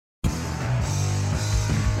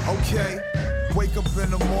Okay, wake up in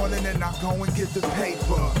the morning and I go and get the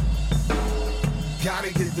paper.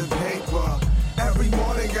 Gotta get the paper. Every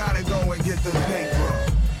morning gotta go and get the paper.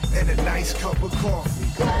 And a nice cup of coffee.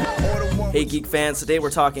 Hey Geek fans, today we're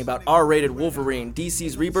talking about R-rated Wolverine,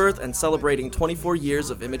 DC's rebirth, and celebrating 24 years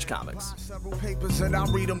of Image Comics. Several papers and I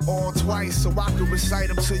read them all twice so I can recite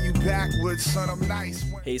them to you backwards, son, I'm nice.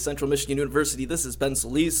 Hey Central Michigan University, this is Ben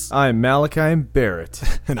Solis. I'm Malachi Barrett.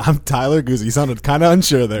 And I'm Tyler Guzzi. You sounded kind of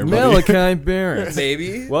unsure there, buddy. Malachi Barrett.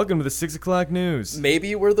 Maybe. Welcome to the 6 o'clock news.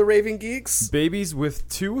 Maybe we're the Raving Geeks. Babies with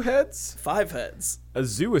 2 heads? 5 heads. A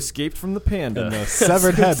zoo escaped from the panda. And the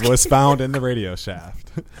severed head was found in the radio shaft.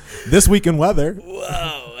 This week in weather.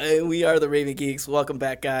 Whoa, hey, we are the Raving Geeks. Welcome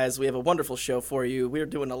back, guys. We have a wonderful show for you. We're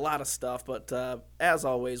doing a lot of stuff, but as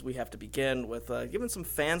always, we have to begin with giving some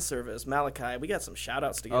fan service. Malachi, we got some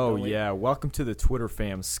shout-outs to give. Oh, yeah. Welcome to the Twitter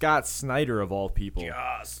fam. Scott Snyder, of all people,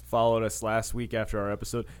 Yes. followed us last week after our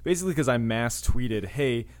episode. Basically because I mass tweeted,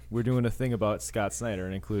 hey, we're doing a thing about Scott Snyder,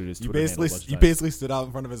 and included his Twitter handle a bunch of You times. basically stood out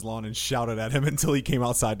in front of his lawn and shouted at him until he came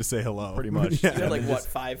outside to say hello. Pretty much. Yeah. You had like, he what, just-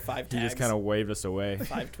 five tags? He just kind of waved us away.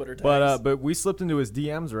 5 Twitter tags. But we slipped into his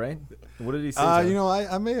DMs, right? What did he say? You know,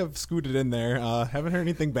 I may have scooted in there. Haven't heard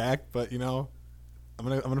anything back, but you know, I'm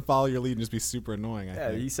gonna follow your lead and just be super annoying. I Yeah,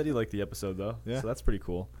 think. he said he liked the episode though. Yeah. So that's pretty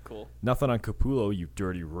cool. Cool. Nothing on Capullo, you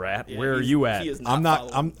dirty rat. Yeah, Where are he's- you at? he is I'm not.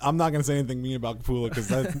 following. I'm not gonna say anything mean about Capula because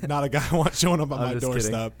that's not a guy I want showing up on I'm my just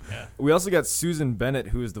kidding. doorstep. We also got Susan Bennett,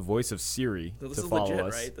 who is the voice of Siri, So this to is follow legit,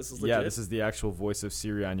 us. right? This is Yeah, legit? this is the actual voice of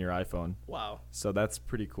Siri on your iPhone. Wow. So that's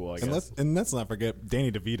pretty cool, I And guess. let's not forget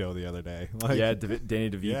Danny DeVito the other day. Like, Yeah, Danny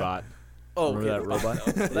DeVito Yeah. bot. Oh, Remember okay. that robot?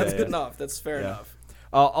 That's Yeah, good yeah. enough. That's fair Yeah. enough.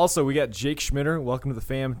 Also, we got Jake Schmitter. Welcome to the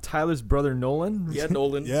fam. Tyler's brother Nolan. Yeah,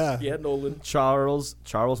 Nolan. Yeah. Nolan. Charles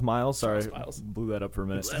Miles. Sorry, Charles Miles. blew that up for a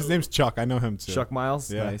minute. his name's Chuck. I know him too. Chuck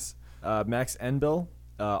Miles, Yeah. nice. Max Enbill,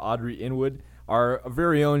 Audrey Inwood, our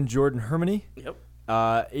very own Jordan Hermione, Yep.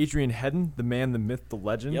 Adrian Hedden, the man, the myth, the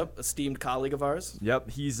legend. Yep. Esteemed colleague of ours. Yep.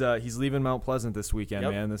 He's leaving Mount Pleasant this weekend,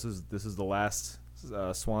 Yep. man. This is the last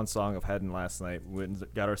swan song of Hedden last night. We went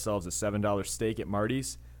and got ourselves a $7 steak at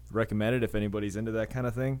Marty's. Recommend it if anybody's into that kind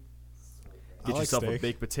of thing. Get I like yourself a steak.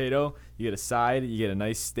 baked potato. You get a side. You get a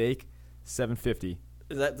nice steak. $7.50.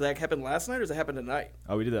 Did that happen last night or does that happen tonight?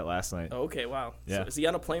 Oh, we did that last night. Oh, okay, wow. Yeah. So is he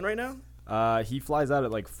on a plane right now? He flies out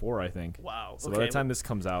at like 4, I think. Wow. So okay. by the time this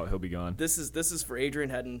comes out, he'll be gone. This is for Adrian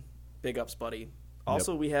Hedden. Big ups, buddy.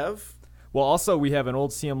 Also, we have. Well, also we have an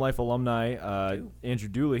old CM Life alumni, Andrew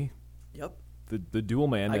Dooley, Yep. the Dual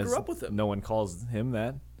Man. I as grew up with him. No one calls him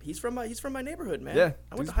that. He's from my neighborhood, man. Yeah,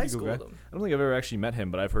 I went dude's to high pretty cool school guy. with him. I don't think I've ever actually met him,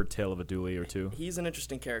 but I've heard tale of a Dooley or two. He's an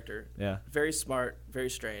interesting character. Yeah. Very smart, very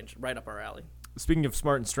strange. Right up our alley. Speaking of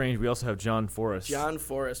smart and strange, we also have John Forrest. John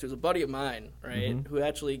Forrest, who's a buddy of mine, right? Mm-hmm. Who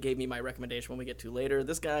actually gave me my recommendation when we get to later.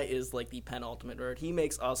 This guy is like the penultimate nerd. He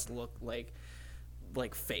makes us look like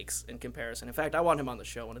fakes in comparison. In fact, I want him on the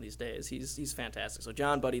show one of these days. He's fantastic. So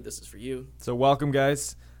John, buddy, this is for you. So welcome,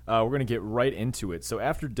 guys. We're gonna get right into it. So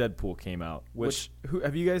after Deadpool came out, who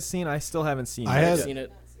have you guys seen? I still haven't seen. I it had- I've yet. seen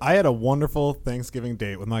it. I had a wonderful Thanksgiving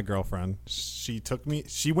date with my girlfriend. She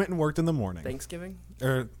went and worked in the morning. Thanksgiving?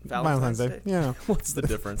 Or Valentine's Day? You know. What's the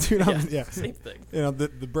difference? Dude, Yeah, same thing. You know, the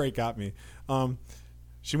break got me.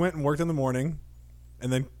 She went and worked in the morning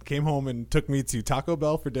and then came home and took me to Taco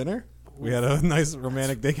Bell for dinner. We had a nice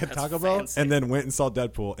romantic date at that's Taco Bell fancy. and then went and saw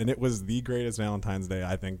Deadpool. And it was the greatest Valentine's Day,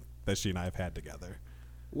 I think, that she and I have had together.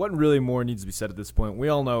 What really more needs to be said at this point? We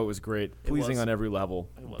all know it was great, pleasing was. on every level.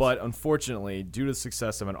 was. But unfortunately, due to the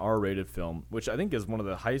success of an R-rated film, which I think is one of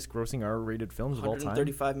the highest-grossing R-rated films of all time.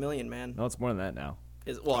 135 million, man. No, it's more than that now.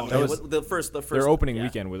 That was the first. Their opening yeah.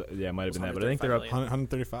 weekend might have was been that, but I think they're up.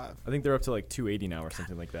 135 135. I think they're up to like 280 now or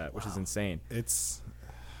something like that, which is insane. It's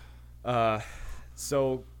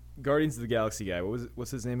So Guardians of the Galaxy guy,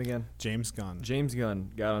 what's his name again? James Gunn. James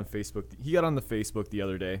Gunn got on Facebook. He got on the Facebook the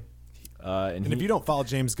other day, And if you don't follow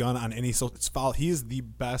James Gunn on any he is the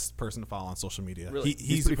best person to follow on social media. Really?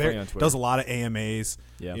 He's pretty funny on Twitter. Does a lot of AMAs.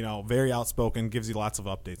 Yeah. You know, very outspoken, gives you lots of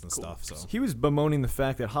updates and stuff. So He was bemoaning the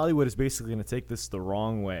fact that Hollywood is basically going to take this the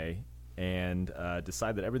wrong way and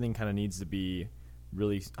decide that everything kind of needs to be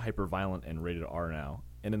really hyper violent and rated R now.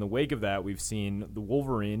 And in the wake of that, we've seen the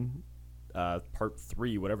Wolverine Part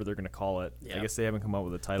 3, whatever they're going to call it. Yeah. I guess they haven't come up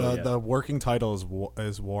with a title yet. the working title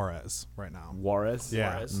is Juarez right now. Juarez?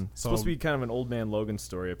 Yeah. Juarez. It's supposed to be kind of an old man Logan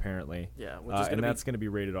story, apparently. Yeah, which is and that's going to be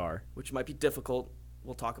rated R. which might be difficult.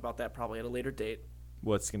 We'll talk about that probably at a later date.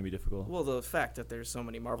 What's going to be difficult? Well, the fact that there's so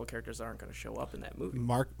many Marvel characters that aren't going to show up in that movie.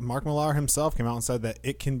 Mark Millar himself came out and said that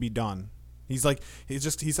it can be done. He's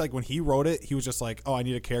like when he wrote it, he was just like, oh, I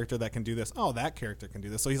need a character that can do this. Oh, that character can do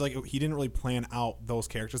this. So he's like, he didn't really plan out those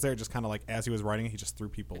characters there. Just kind of like as he was writing it, he just threw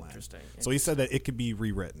people in. So he said that it could be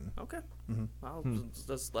rewritten. Okay. Well,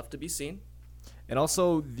 that's left to be seen. And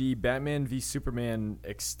also, the Batman v Superman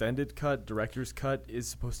extended cut, director's cut, is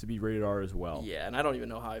supposed to be rated R as well. Yeah, and I don't even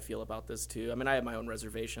know how I feel about this too. I mean, I have my own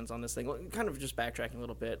reservations on this thing. Kind of just backtracking a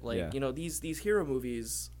little bit, like these hero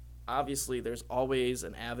movies. Obviously, there's always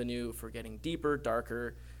an avenue for getting deeper,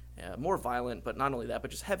 darker, more violent, but not only that,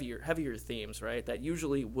 but just heavier themes, right? That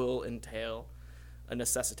usually will entail a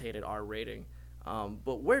necessitated R rating.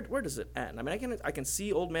 But where does it end? I mean, I can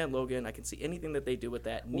see Old Man Logan. I can see anything that they do with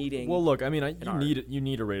that needing. Well, look, I mean, you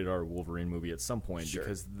need a rated R Wolverine movie at some point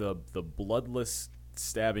because the bloodless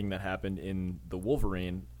stabbing that happened in the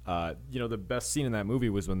Wolverine, the best scene in that movie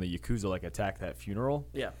was when the Yakuza attacked that funeral.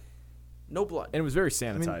 Yeah. No blood, and it was very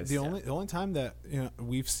sanitized. I mean, the only time that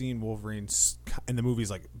we've seen Wolverine in the movies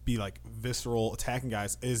be visceral attacking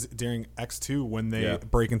guys is during X2 when they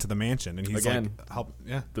break into the mansion, and he's again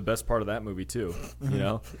the best part of that movie too.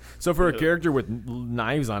 So for a character with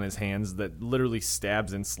knives on his hands that literally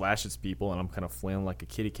stabs and slashes people, and I'm kind of flailing like a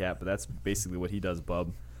kitty cat, but that's basically what he does,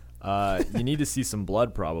 bub. You need to see some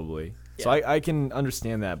blood probably. So I can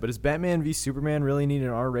understand that, but does Batman v Superman really need an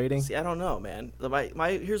R rating? See, I don't know, man.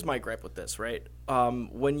 Here's my gripe with this, right?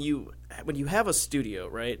 When you have a studio,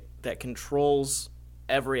 right, that controls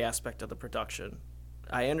every aspect of the production,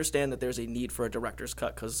 I understand that there's a need for a director's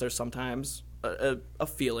cut because there's sometimes a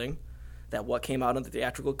feeling that what came out in the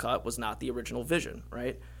theatrical cut was not the original vision,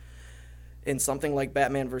 right? In something like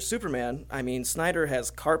Batman vs. Superman, I mean, Snyder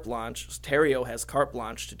has carte blanche, Terrio has carte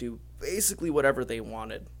blanche to do basically whatever they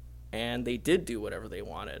wanted. And they did do whatever they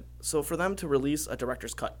wanted. So for them to release a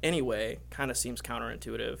director's cut anyway kind of seems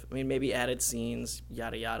counterintuitive. I mean, maybe added scenes,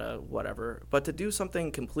 yada, yada, whatever. But to do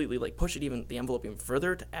something completely, push it the envelope even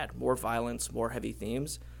further, to add more violence, more heavy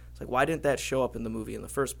themes, it's why didn't that show up in the movie in the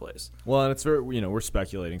first place? Well, and it's very, we're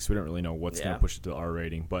speculating, so we don't really know what's going to push it to the R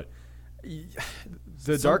rating. But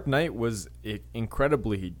The Dark Knight was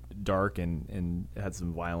incredibly dark and had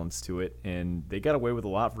some violence to it, and they got away with a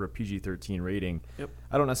lot for a PG-13 rating. Yep.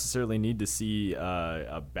 I don't necessarily need to see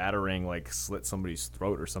a battering slit somebody's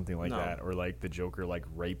throat or something like that, or the Joker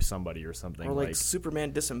rape somebody or something. Or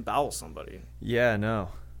Superman disembowel somebody. Yeah, no,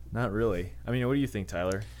 not really. I mean, what do you think,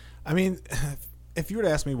 Tyler? I mean, if you were to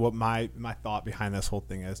ask me what my thought behind this whole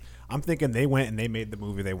thing is, I'm thinking they went and they made the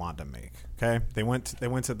movie they wanted to make. Okay, they went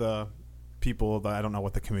to the people that I don't know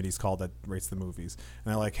what the committee's called that rates the movies,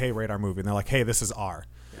 and they're like, hey, rate our movie, and they're like, hey, this is R.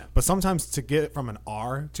 Yeah. But sometimes to get it from an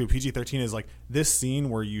R to a PG-13 is this scene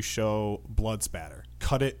where you show blood spatter,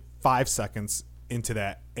 cut it 5 seconds into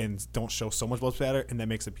that and don't show so much blood spatter, and that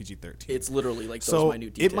makes it PG-13. It's literally those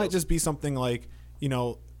minute details. It might just be something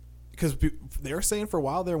because they were saying for a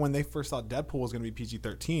while there when they first thought Deadpool was going to be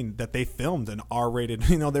PG-13 that they filmed an R-rated,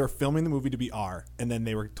 they were filming the movie to be R, and then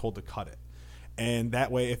they were told to cut it. And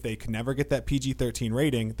that way, if they could never get that PG-13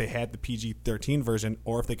 rating, they had the PG-13 version,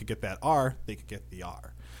 or if they could get that R, they could get the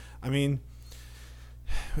R. I mean,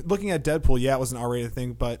 looking at Deadpool, it was an R-rated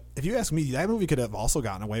thing, but if you ask me, that movie could have also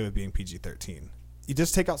gotten away with being PG-13. You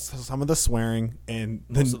just take out some of the swearing and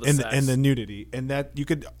the nudity, and that you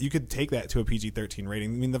could take that to a PG-13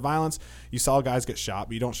 rating. I mean, the violence, you saw guys get shot,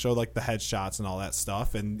 but you don't show the headshots and all that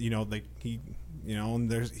stuff, and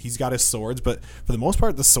and he's got his swords, but for the most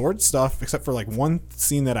part, the sword stuff, except for one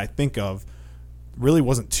scene that I think of, really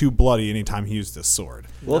wasn't too bloody anytime he used his sword.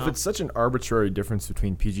 Well, if it's such an arbitrary difference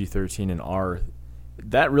between PG-13 and R,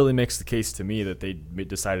 that really makes the case to me that they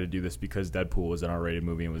decided to do this because Deadpool was an R-rated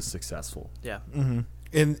movie and was successful. Yeah.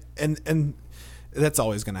 Mm-hmm. And that's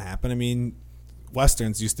always going to happen. I mean,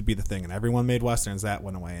 Westerns used to be the thing, and everyone made Westerns. That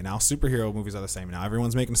went away, and now superhero movies are the same. Now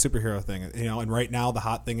everyone's making a superhero thing, and right now the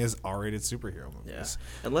hot thing is R-rated superhero movies.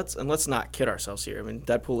 Yeah, and let's not kid ourselves here. I mean,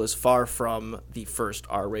 Deadpool is far from the first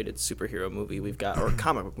R-rated superhero movie we've got, or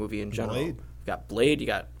comic book movie in general. Blade. You got Blade, you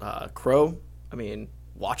got Crow. I mean,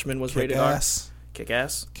 Watchmen was rated R.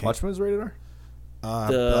 Kick-Ass. Watchmen was rated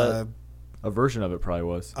R? A version of it probably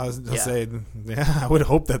was. I was going to say, I would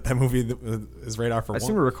hope that movie is rated R for one. I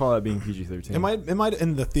seem to recall that being PG-13. It might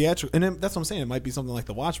in the theatrical, and that's what I'm saying. It might be something like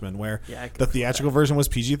The Watchmen, where the theatrical version was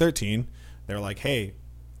PG-13. They're like, hey,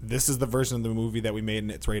 this is the version of the movie that we made,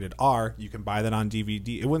 and it's rated R. You can buy that on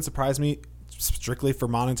DVD. It wouldn't surprise me, strictly for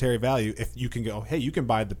monetary value, if you can go, hey, you can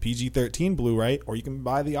buy the PG-13 Blu-ray, or you can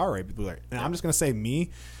buy the R-rated Blu-ray. And I'm just going to say,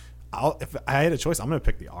 if I had a choice, I'm going to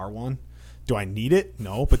pick the R one. Do I need it?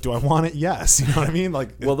 No. But do I want it? Yes. You know what I mean?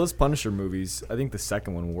 Well, those Punisher movies, I think the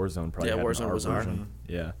second one, Warzone, probably had Warzone an R was R. version.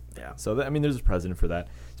 Yeah. Yeah. So, there's a precedent for that.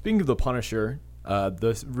 Speaking of the Punisher,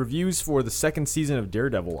 The reviews for the second season of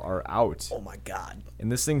Daredevil are out. Oh my God!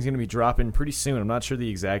 And this thing's going to be dropping pretty soon. I'm not sure the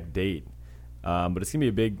exact date, but it's going to be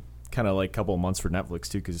a big kind of like couple of months for Netflix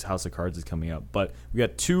too, because House of Cards is coming up. But we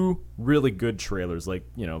got 2 really good trailers, like,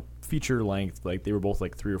 you know, feature length, like they were both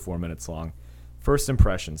like 3 or 4 minutes long. First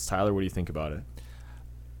impressions, Tyler, what do you think about it?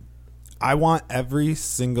 I want every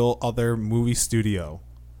single other movie studio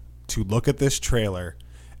to look at this trailer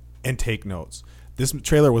and take notes. This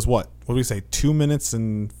trailer was what do we say, 2 minutes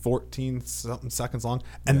and 14 something seconds long,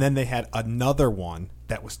 and then they had another one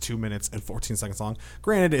that was 2 minutes and 14 seconds long.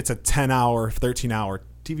 Granted, it's a 10-hour, 13-hour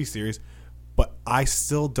TV series, but I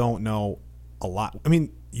still don't know a lot. I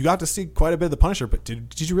mean, you got to see quite a bit of the Punisher, but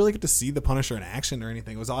did you really get to see the Punisher in action or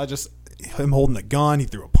anything? It was all just him holding a gun. He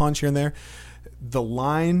threw a punch here and there. The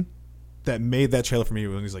line that made that trailer for me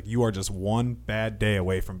when he's like, "You are just one bad day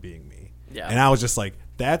away from being me." Yeah. And I was just like,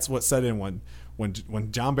 that's what set in when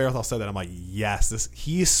John Barathol said that. I'm like, yes,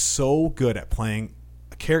 he's so good at playing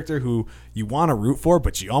a character who you want to root for,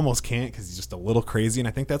 but you almost can't because he's just a little crazy. And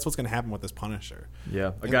I think that's what's going to happen with this Punisher.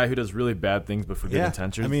 Yeah, a guy who does really bad things but for good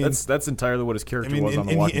intentions. I mean, that's entirely what his character was on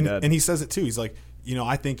The Walking Dead. And he says it too. He's like, you know,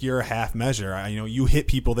 I think you're a half measure. You hit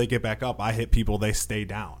people, they get back up. I hit people, they stay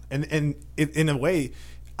down. And in a way,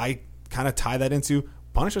 I kind of tie that into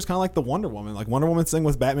Punisher's kind of like the Wonder Woman. Like Wonder Woman's thing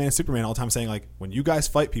with Batman and Superman all the time, saying like, when you guys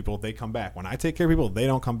fight people, they come back. When I take care of people, they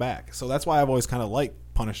don't come back. So that's why I've always kind of liked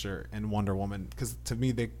Punisher and Wonder Woman, because to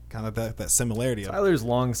me they kind of that similarity. Tyler's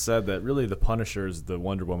long said that really the Punisher is the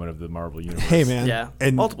Wonder Woman of the Marvel universe. Hey man, Yeah,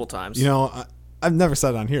 and multiple times. You know, I've never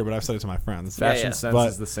said it on here, but I've said it to my friends. Fashion sense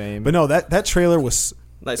is the same. But no, that trailer was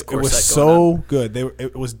Nice it corset was going so on. good.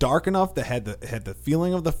 It was dark enough that had the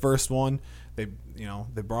feeling of the first one.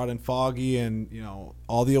 They brought in Foggy and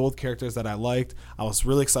all the old characters that I liked. I was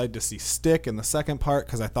really excited to see Stick in the second part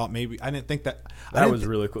because I thought maybe I didn't think that was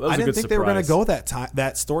really cool. That was I a didn't good think they were going to surprise. go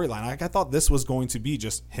that storyline. Like I thought this was going to be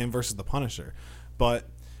just him versus the Punisher, but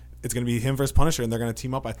it's going to be him versus Punisher, and they're going to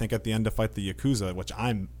team up. I think at the end to fight the Yakuza, which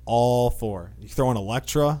I'm all for. You throw in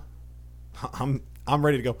Elektra, I'm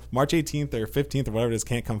ready to go. March 18th or 15th or whatever it is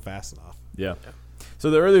can't come fast enough. Yeah. So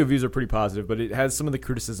the early reviews are pretty positive, but it has some of the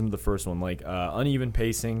criticism of the first one, like uneven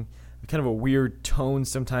pacing, kind of a weird tone.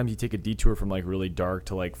 Sometimes you take a detour from like really dark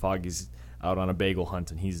to like Foggy's out on a bagel hunt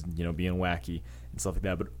and he's being wacky and stuff like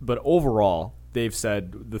that. But overall, they've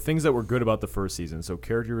said the things that were good about the first season. So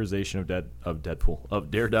characterization of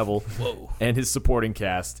Daredevil, Whoa. and his supporting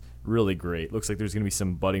cast, really great. Looks like there's going to be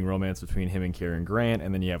some budding romance between him and Karen Grant,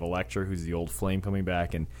 and then you have Elektra, who's the old Flame, coming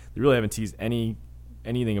back, and they really haven't teased anything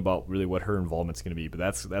about really what her involvement's going to be, but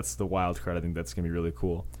that's the wild card. I think that's going to be really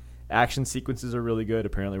cool. Action sequences are really good.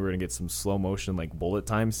 Apparently we're going to get some slow motion like bullet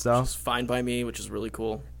time stuff. It's fine by me, which is really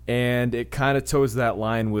cool. And it kind of toes that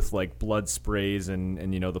line with like blood sprays and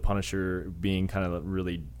the Punisher being kind of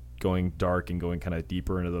really going dark and going kind of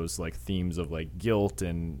deeper into those like themes of like guilt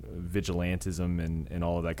and vigilantism and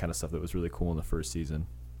all of that kind of stuff that was really cool in the first season.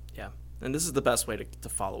 Yeah. And this is the best way to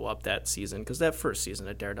follow up that season, because that first season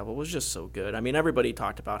of Daredevil was just so good. I mean, everybody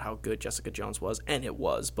talked about how good Jessica Jones was, and it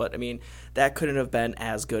was. But, I mean, that couldn't have been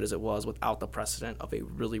as good as it was without the precedent of a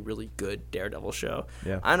really, really good Daredevil show.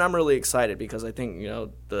 Yeah. And I'm really excited because I think,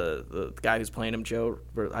 the guy who's playing him, John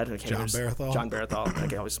Barathol. I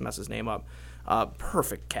can always mess his name up.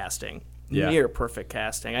 Perfect casting. Yeah. Near perfect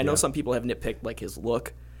casting. I know Yeah. some people have nitpicked, like, his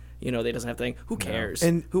look. They doesn't have thing. Who cares?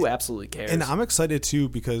 And- Who absolutely cares? And I'm excited too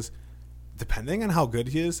because depending on how good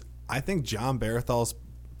he is, I think John Barathol's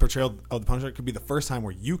portrayal of the Punisher could be the first time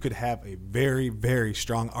where you could have a very, very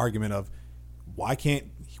strong argument of why can't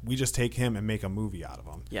we just take him and make a movie out of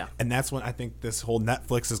him? Yeah. And that's when I think this whole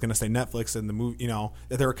Netflix is going to say Netflix and the movie,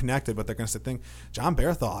 that they're connected, but they're going to say thing. John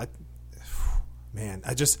Barathol,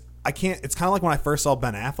 I can't. It's kind of like when I first saw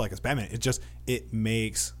Ben Affleck as Batman. It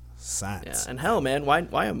makes sense. Yeah, and hell, man,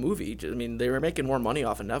 why a movie? I mean, they were making more money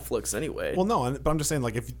off of Netflix anyway. Well, no, but I'm just saying,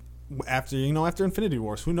 like, if after Infinity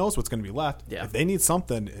Wars, who knows what's going to be left? Yeah. If they need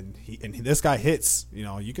something, and this guy hits,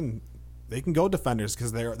 they can go Defenders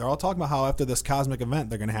because they're all talking about how after this cosmic event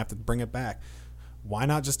they're going to have to bring it back. Why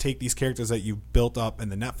not just take these characters that you've built up in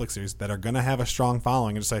the Netflix series that are going to have a strong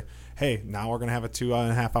following and just say, hey, now we're going to have a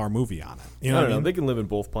 2.5 hour movie on it? I don't know. They can live in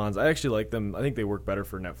both ponds. I actually like them. I think they work better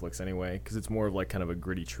for Netflix anyway because it's more of like kind of a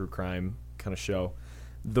gritty true crime kind of show.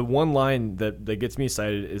 The one line that gets me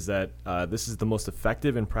excited is that this is the most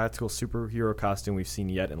effective and practical superhero costume we've seen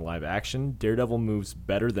yet in live action. Daredevil moves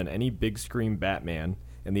better than any big screen Batman,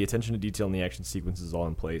 and the attention to detail in the action sequence is all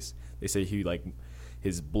in place. They say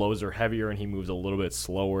his blows are heavier and he moves a little bit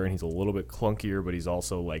slower and he's a little bit clunkier, but he's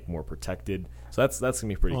also like more protected. So that's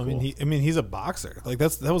gonna be pretty cool. I mean, he's a boxer. Like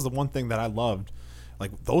that was the one thing that I loved.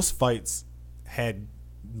 Like those fights had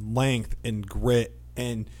length and grit,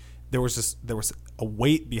 and there was a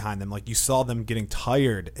weight behind them. Like, you saw them getting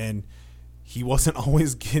tired, and he wasn't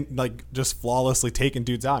always getting, like, just flawlessly taking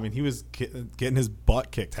dudes out. I mean, he was getting his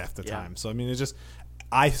butt kicked half the time. So I mean,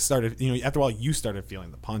 I started, after a while, you started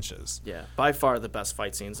feeling the punches. Yeah, by far the best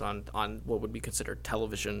fight scenes on what would be considered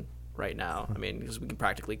television right now. I mean, because we can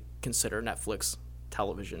practically consider Netflix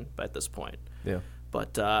television at this point. Yeah.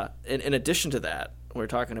 But in addition to that, we're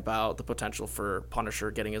talking about the potential for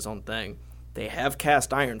Punisher getting his own thing. They have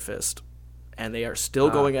cast Iron Fist, and they are still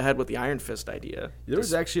going ahead with the Iron Fist idea. There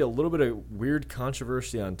was actually a little bit of weird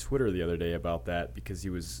controversy on Twitter the other day about that, because he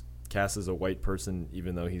was cast as a white person,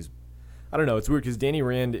 even though I don't know, it's weird because Danny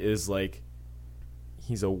Rand is like,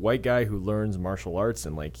 he's a white guy who learns martial arts,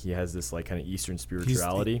 and like he has this like kind of Eastern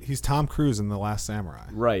spirituality. He's Tom Cruise in The Last Samurai.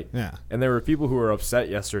 Right. Yeah. And there were people who were upset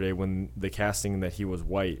yesterday when the casting that he was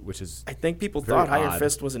white, which is I think people very thought Iron odd.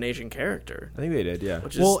 Fist was an Asian character. I think they did, yeah.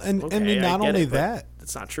 Which is, Well, and okay, I mean, not get only it, but that,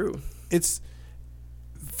 it's not true. it's,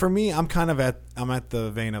 for me, I'm at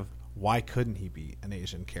the vein of, why couldn't he be an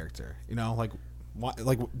Asian character? Like, why?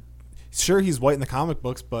 Like, sure, he's white in the comic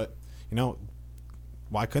books, but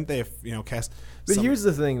why couldn't they have cast? But here's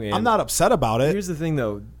the thing, man. I'm not upset about it. Here's the thing,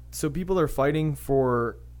 though. So people are fighting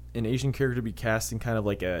for an Asian character to be cast in kind of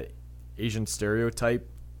like a Asian stereotype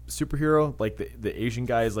superhero. Like the Asian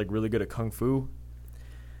guy is like really good at kung fu.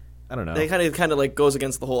 I don't know. They kind of like goes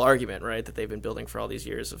against the whole argument, right, that they've been building for all these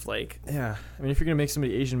years of like. Yeah, I mean, if you're gonna make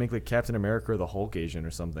somebody Asian, make like Captain America or the Hulk Asian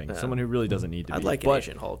or something. Yeah. Someone who really doesn't need to be. I'd like an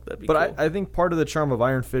Asian Hulk. That'd be But cool. I think part of the charm of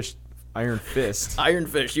Iron Fist, Iron Fish. You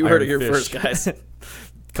Iron heard it here Fish. first, guys.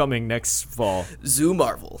 coming next fall. Zoo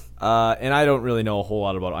Marvel. And I don't really know a whole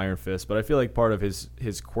lot about Iron Fist, but I feel like part of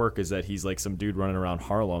his quirk is that he's like some dude running around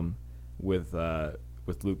Harlem with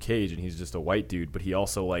Luke Cage, and he's just a white dude, but he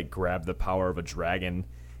also like grabbed the power of a dragon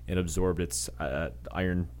and absorbed its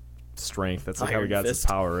iron strength. That's like how he got his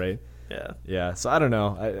power, right? Yeah. Yeah. So I don't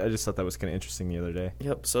know. I just thought that was kind of interesting the other day.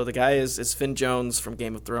 Yep. So the guy is Finn Jones from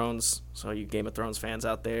Game of Thrones. So you Game of Thrones fans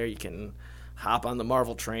out there, you can hop on the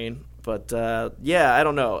Marvel train. But yeah, I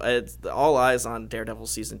don't know. It's all eyes on Daredevil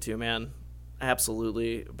season 2, man.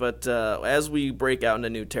 Absolutely. But as we break out into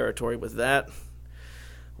new territory with that,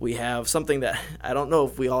 we have something that I don't know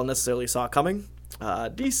if we all necessarily saw coming.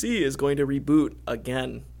 DC is going to reboot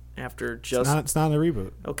again after just... It's not a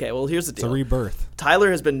reboot. Okay, well, here's the It's deal. a rebirth.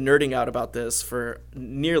 Tyler has been nerding out about this for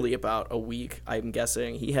nearly about a week, I'm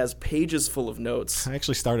guessing. He has pages full of notes. I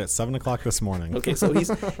actually started at 7 o'clock this morning. Okay, so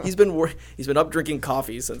he's been up drinking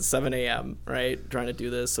coffee since 7 a.m., right, trying to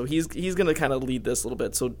do this. So he's going to kind of lead this a little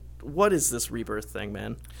bit. So what is this rebirth thing,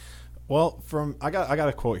 man? Well, I got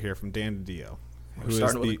a quote here from Dan DiDio. We're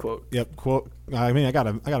starting with a quote. Yep, quote. I mean, I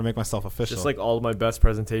gotta make myself official. Just like all of my best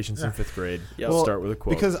presentations in 5th grade. Yep. I'll start with a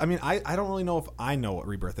quote. Because, I mean, I don't really know if I know what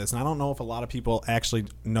rebirth is, and I don't know if a lot of people actually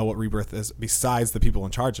know what rebirth is besides the people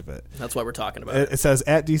in charge of it. That's why we're talking about It says,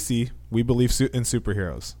 at DC, we believe in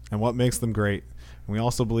superheroes and what makes them great. And we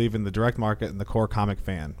also believe in the direct market and the core comic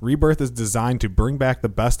fan. Rebirth is designed to bring back the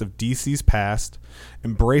best of DC's past,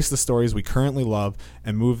 embrace the stories we currently love,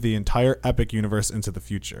 and move the entire epic universe into the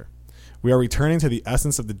future. We are returning to the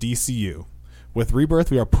essence of the DCU. With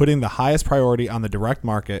Rebirth, we are putting the highest priority on the direct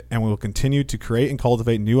market, and we will continue to create and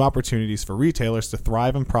cultivate new opportunities for retailers to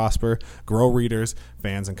thrive and prosper, grow readers,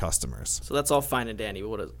 fans, and customers. So that's all fine and dandy,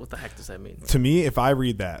 but what the heck does that mean? To me, if I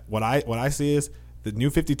read that, what I see is the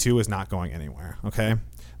New 52 is not going anywhere, okay?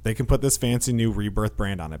 They can put this fancy new Rebirth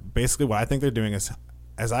brand on it. Basically, what I think they're doing is,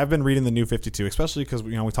 as I've been reading the New 52, especially because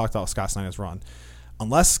we talked about Scott Snyder's run,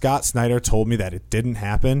 unless Scott Snyder told me that it didn't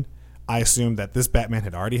happen, I assumed that this Batman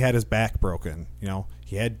had already had his back broken.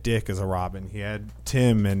 He had Dick as a Robin. He had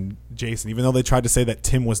Tim and Jason. Even though they tried to say that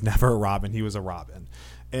Tim was never a Robin, he was a Robin.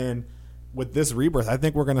 And with this Rebirth, I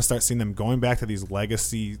think we're going to start seeing them going back to these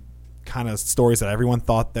legacy kind of stories that everyone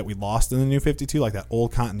thought that we lost in the New 52, like that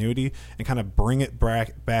old continuity, and kind of bring it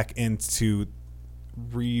back into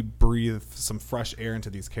rebreathe some fresh air into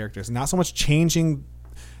these characters. Not so much changing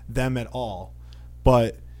them at all,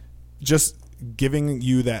 but just giving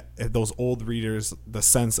you those old readers the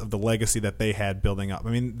sense of the legacy that they had building up.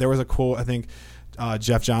 I mean, there was a quote, I think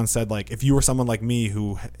Jeff Johns said, like, if you were someone like me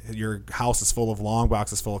who your house is full of long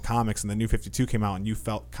boxes full of comics and the New 52 came out and you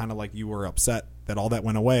felt kind of like you were upset that all that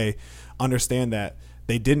went away, understand that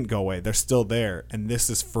they didn't go away. They're still there, and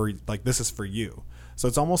this is for you. So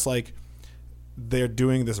it's almost like they're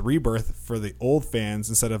doing this rebirth for the old fans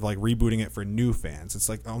instead of like rebooting it for new fans. It's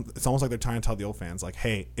like it's almost like they're trying to tell the old fans like,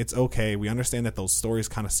 hey, it's okay. We understand that those stories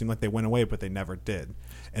kind of seem like they went away, but they never did,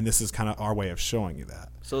 and this is kind of our way of showing you that.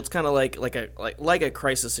 So it's kind of like a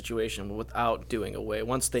crisis situation without doing away.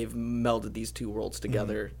 Once they've melded these two worlds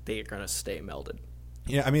together, they are going to stay melded.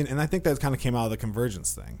 Yeah, I mean, and I think that kind of came out of the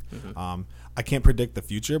Convergence thing. I can't predict the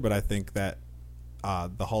future, but I think that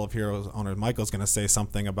the Hall of Heroes owner Michael is going to say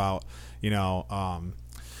something about,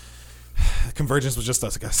 Convergence was just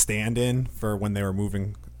like a stand-in for when they were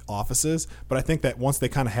moving offices. But I think that once they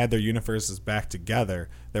kind of had their universes back together,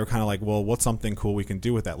 they were kind of like, well, what's something cool we can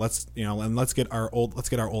do with that? Let's get our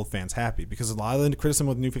old fans happy, because a lot of the criticism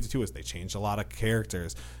with New 52 is they changed a lot of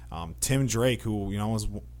characters. Tim Drake, who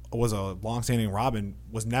was a long-standing Robin,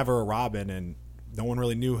 was never a Robin, and no one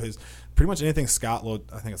really knew his pretty much anything Scott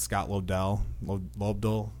Lobdell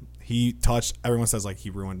he touched. Everyone says like he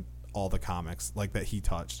ruined all the comics like that he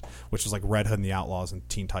touched, which was like Red Hood and the Outlaws and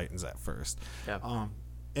Teen Titans at first. Yeah.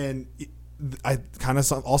 And I kind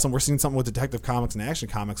of also we're seeing something with Detective Comics and Action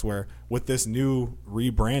Comics where with this new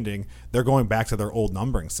rebranding, they're going back to their old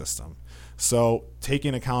numbering system. So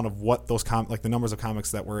taking account of what those like the numbers of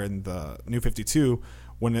comics that were in the New 52,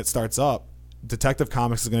 when it starts up, Detective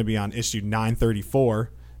Comics is going to be on issue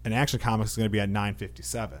 934 and Action Comics is going to be at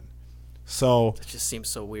 957. So it just seems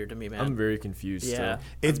so weird to me, man. I'm very confused. Yeah. Still.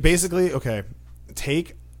 It's basically, okay,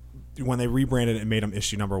 take when they rebranded it and made them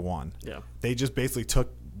issue number 1. Yeah. They just basically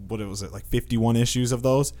took, like 51 issues of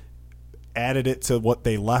those, added it to what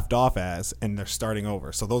they left off as, and they're starting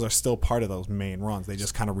over. So those are still part of those main runs. They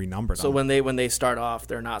just kind of renumbered them. So when they start off,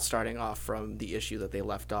 they're not starting off from the issue that they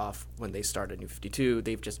left off when they started New 52.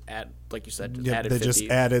 They've just like you said, added 50. Just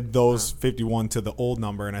added those 51 to the old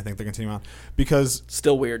number, and I think they're continuing on because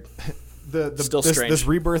still weird. Still strange. This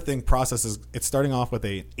rebirthing process it's starting off with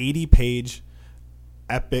a 80-page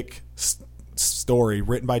epic story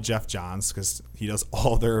written by Jeff Johns, because he does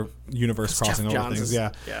all their universe crossing over things.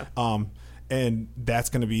 Yeah. And that's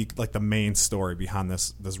going to be like the main story behind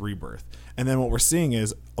this rebirth. And then what we're seeing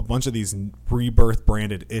is a bunch of these rebirth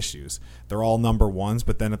branded issues. They're all number 1s,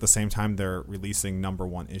 but then at the same time they're releasing number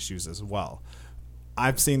 1 issues as well.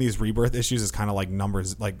 I've seen these rebirth issues as kind of like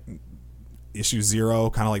numbers, like issue 0,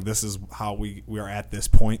 kind of like this is how we are at this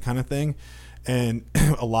point kind of thing. And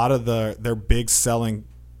a lot of their big selling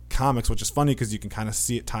comics, which is funny because you can kind of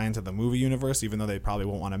see it tie into the movie universe, even though they probably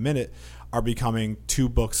won't want to admit it, are becoming 2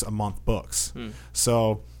 books a month books.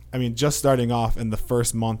 So, I mean, just starting off in the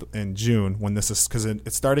first month in June, when this is, because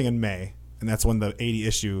it's starting in May, and that's when the 80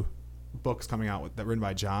 issue book's coming out that written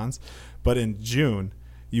by Johns. But in June,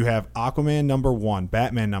 you have Aquaman number 1,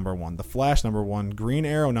 Batman number 1, The Flash number 1, Green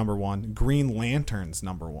Arrow number 1, Green Lanterns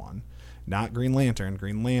number 1, not Green Lantern,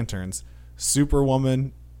 Green Lanterns,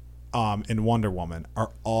 Superwoman, and Wonder Woman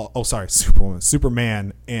are all.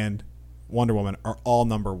 Superman and Wonder Woman are all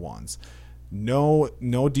number 1s.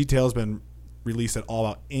 No details been released at all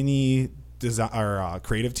about any design or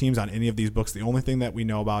creative teams on any of these books. The only thing that we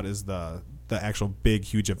know about is the actual big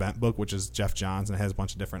huge event book, which is Jeff Johns and has a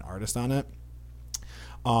bunch of different artists on it.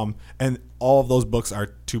 And all of those books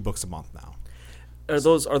are 2 books a month now. Are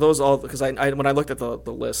those all? Because I when I looked at the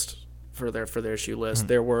list for their issue list,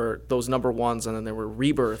 there were those number 1s, and then there were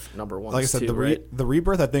rebirth number 1s. Like I said, too, the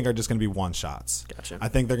rebirth I think are just going to be one shots. Gotcha. I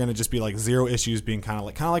think they're going to just be like 0 issues, being kind of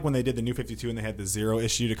like when they did the New 52 and they had the 0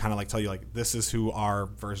 issue to kind of like tell you like this is who our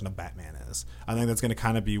version of Batman is. I think that's going to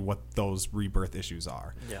kind of be what those rebirth issues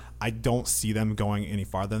are. Yeah. I don't see them going any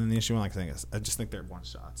farther than the issue one. I just think they're one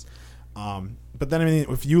shots. But then I mean,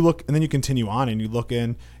 if you look and then you continue on and you look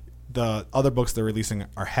in. The other books they're releasing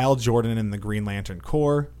are Hal Jordan and the Green Lantern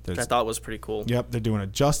Corps. Which I thought was pretty cool. Yep, they're doing a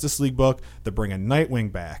Justice League book. They're bringing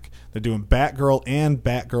Nightwing back. They're doing Batgirl and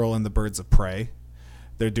Batgirl and the Birds of Prey.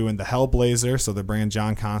 They're doing the Hellblazer, so they're bringing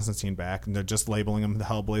John Constantine back, and they're just labeling him the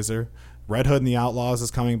Hellblazer. Red Hood and the Outlaws is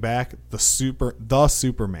coming back. The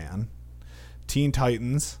Superman, Teen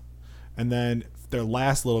Titans, and then their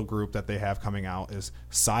last little group that they have coming out is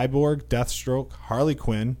Cyborg, Deathstroke, Harley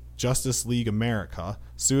Quinn, Justice League America,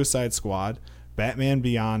 Suicide Squad, Batman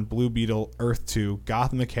Beyond, Blue Beetle, Earth 2,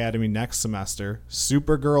 Gotham Academy next semester,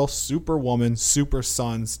 Supergirl, Superwoman, Super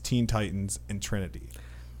Sons, Teen Titans, and Trinity.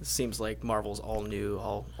 It seems like Marvel's all new,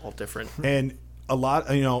 all different. And a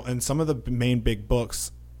lot, and some of the main big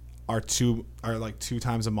books are like 2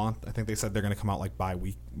 times a month. I think they said they're going to come out like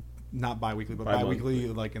not bi-weekly, but bi-weekly,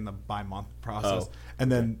 like in the bi-month process. Oh. And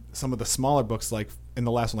then some of the smaller books, like in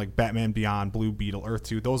the last one, like Batman Beyond, Blue Beetle, Earth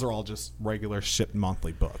 2, those are all just regular shipped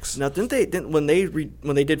monthly books. Now, when they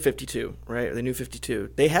did 52, right? The New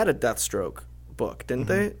 52, they had a Deathstroke book, didn't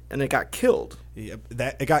they? And it got killed. Yeah,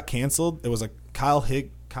 it got canceled. It was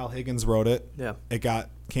Kyle Higgins wrote it. Yeah. It got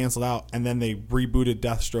canceled out, and then they rebooted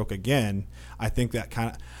Deathstroke again. I think that kind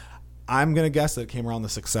of, I'm gonna guess that it came around the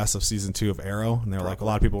success of season 2 of Arrow, and they were like, a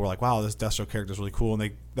lot of people were like, wow, this Deathstroke character is really cool,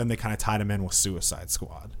 and they kind of tied him in with Suicide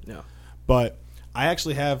Squad. Yeah. But I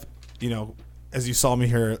actually have, as you saw me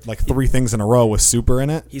here, like 3 things in a row with Super in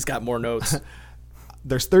it. He's got more notes.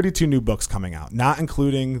 There's 32 new books coming out, not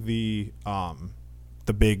including the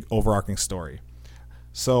big overarching story.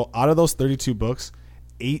 So out of those 32 books,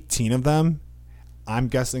 18 of them, I'm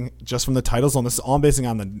guessing just from the titles on this, all I'm basing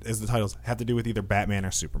on the titles have to do with either Batman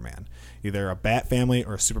or Superman, either a Bat Family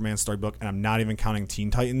or a Superman storybook. And I'm not even counting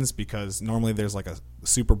Teen Titans, because normally there's like a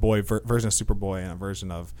Superboy version of Superboy and a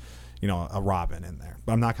version of, a Robin in there,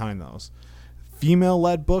 but I'm not counting those.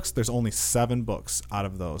 Female-led books, there's only 7 books out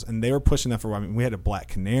of those, and they were pushing that for. I mean, we had a Black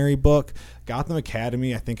Canary book. Gotham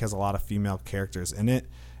Academy, I think, has a lot of female characters in it.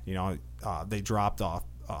 They dropped off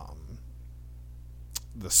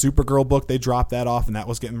the Supergirl book. They dropped that off, and that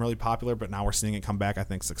was getting really popular. But now we're seeing it come back. I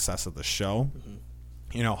think success of the show.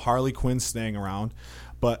 Mm-hmm. Harley Quinn's staying around,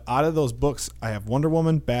 but out of those books, I have Wonder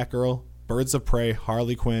Woman, Batgirl, Birds of Prey,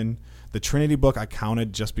 Harley Quinn. The Trinity book I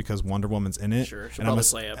counted just because Wonder Woman's in it. Sure, and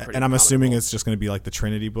I'm assuming it's just going to be like the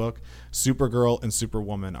Trinity book. Supergirl and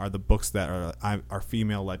Superwoman are the books that are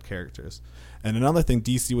female-led characters. And another thing,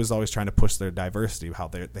 DC was always trying to push their diversity, how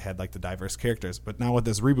they had like the diverse characters. But now with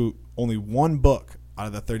this reboot, only 1 book out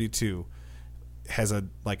of the 32 has a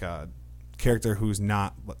character who's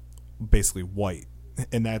not basically white,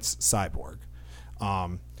 and that's Cyborg.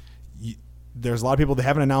 There's a lot of people, they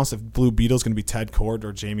haven't announced if Blue Beetle's going to be Ted Kord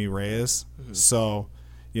or Jamie Reyes. Mm-hmm. So,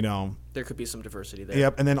 there could be some diversity there.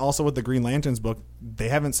 Yep. And then also with the Green Lanterns book, they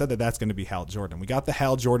haven't said that that's going to be Hal Jordan. We got the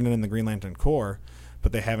Hal Jordan in the Green Lantern Corps,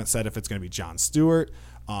 but they haven't said if it's going to be John Stewart.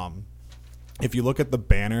 If you look at the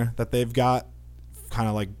banner that they've got, kind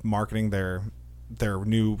of like marketing their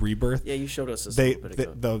new Rebirth. Yeah, you showed us this a little bit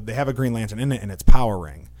ago. They have a Green Lantern in it, and it's Power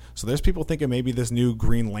Ring. So there's people thinking maybe this new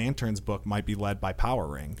Green Lanterns book might be led by Power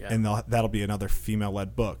Ring, and that'll be another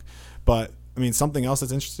female-led book. But, I mean, something else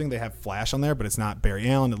that's interesting, they have Flash on there, but it's not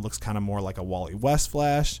Barry Allen. It looks kind of more like a Wally West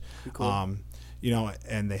Flash. Cool.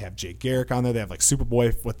 And they have Jake Garrick on there. They have like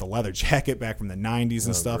Superboy with the leather jacket back from the 90s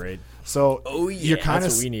and stuff. Great. So you're kind of,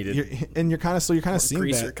 that's what we needed. You're kind of seeing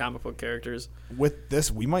greaser that comic book characters. With this,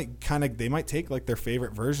 they might take like their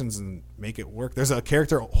favorite versions and make it work. There's a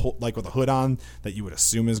character like with a hood on that you would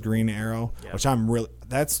assume is Green Arrow, which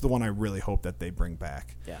that's the one I really hope that they bring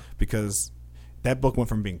back. Yeah. Because that book went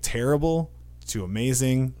from being terrible to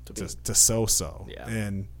amazing to so-so. Yeah.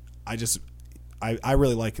 And I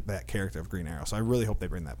really like that character of Green Arrow, so I really hope they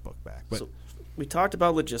bring that book back. But so we talked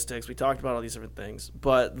about logistics, we talked about all these different things,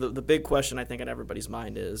 but the big question I think in everybody's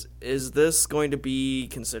mind is this going to be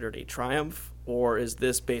considered a triumph, or is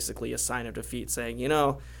this basically a sign of defeat, saying,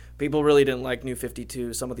 people really didn't like New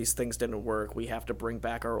 52, some of these things didn't work, we have to bring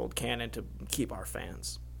back our old canon to keep our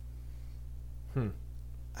fans?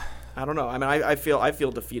 I don't know. I mean, I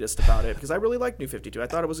feel defeatist about it because I really like New 52. I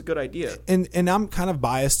thought it was a good idea. And I'm kind of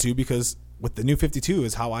biased too, because with the New 52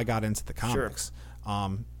 is how I got into the comics.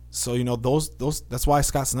 Sure. So those that's why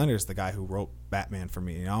Scott Snyder is the guy who wrote Batman for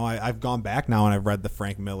me. I've gone back now and I've read the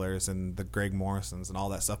Frank Millers and the Greg Morrisons and all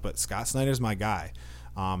that stuff, but Scott Snyder's my guy.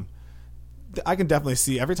 I can definitely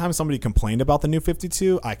see every time somebody complained about the New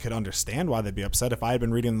 52, I could understand why they'd be upset. If I had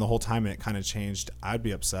been reading them the whole time and it kind of changed, I'd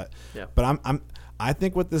be upset. Yeah. But I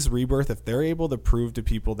think with this Rebirth, if they're able to prove to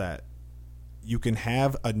people that you can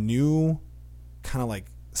have a new kind of like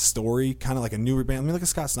story, kind of like a new rebrand. I mean, look at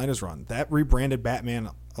Scott Snyder's run. That rebranded Batman.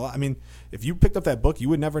 I mean, if you picked up that book, you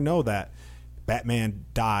would never know that Batman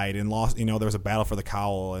died and lost. There was a battle for the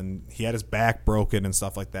cowl, and he had his back broken and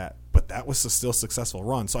stuff like that. But that was a still successful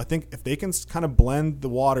run. So I think if they can kind of blend the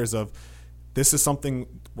waters of this is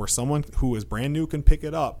something where someone who is brand new can pick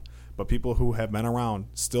it up, but people who have been around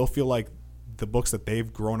still feel like the books that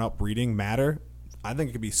they've grown up reading matter, I think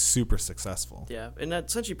it could be super successful. Yeah, and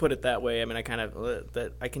since you put it that way, I mean, I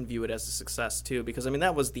can view it as a success too, because I mean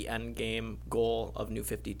that was the end game goal of New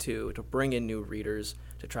 52, to bring in new readers,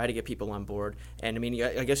 to try to get people on board. And I mean,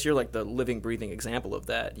 I guess you're like the living, breathing example of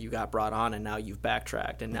that. You got brought on, and now you've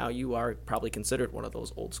backtracked, and now you are probably considered one of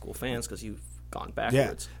those old school fans because you've gone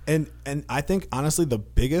backwards. Yeah, and I think honestly the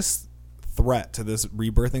biggest threat to this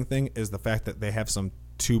rebirthing thing is the fact that they have some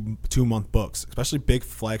 2-month books, especially big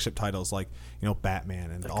flagship titles like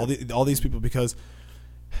Batman and all these people, because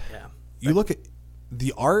you look at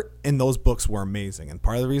the art in those books were amazing, and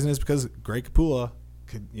part of the reason is because Greg Capullo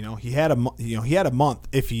he had a month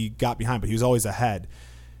if he got behind, but he was always ahead.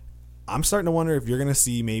 I'm starting to wonder if you're going to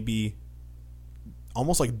see maybe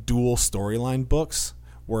almost like dual storyline books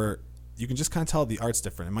where you can just kind of tell the art's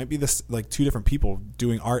different. It might be this like two different people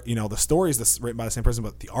doing art. You know, the story is written by the same person,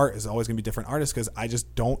 but the art is always going to be different artists because I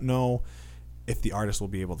just don't know if the artist will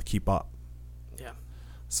be able to keep up. Yeah.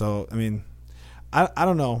 So I mean, I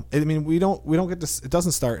don't know. I mean, we don't get this. It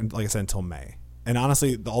doesn't start, like I said, until May, and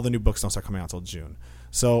honestly, all the new books don't start coming out until June.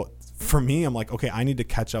 So for me, I'm like, okay, I need to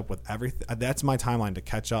catch up with everything. That's my timeline to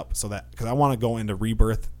catch up, so that because I want to go into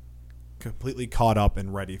Rebirth completely caught up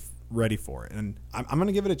and ready for it, and I'm going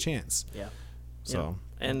to give it a chance. Yeah. So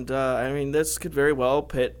and I mean, this could very well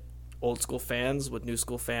pit old school fans with new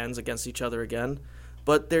school fans against each other again,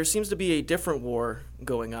 but there seems to be a different war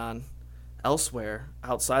going on elsewhere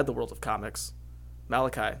outside the world of comics.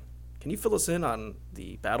 Malachi, can you fill us in on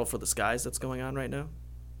the battle for the skies that's going on right now?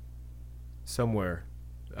 Somewhere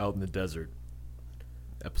out in the desert,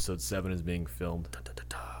 episode 7 is being filmed.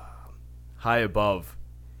 High above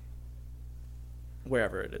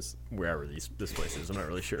Wherever it is. wherever this place is. I'm not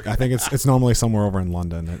really sure. I think it's normally somewhere over in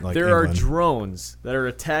London. Like There are England. drones that are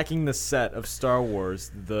attacking the set of Star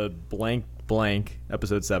Wars, the blank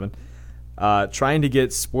episode 7, trying to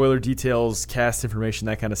get spoiler details, cast information,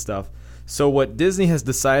 that kind of stuff. So what Disney has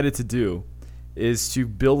decided to do is to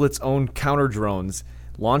build its own counter drones,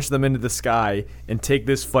 launch them into the sky, and take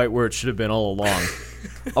this fight where it should have been all along,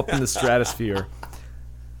 up in the stratosphere.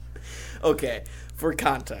 Okay, for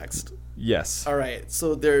context. Yes. All right,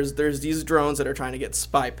 so there's these drones that are trying to get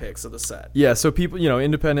spy pics of the set. Yeah, so people,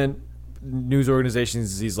 independent news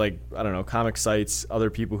organizations, these like, I don't know, comic sites, other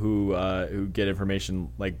people who get information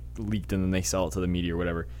like leaked and then they sell it to the media or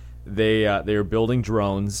whatever. They are building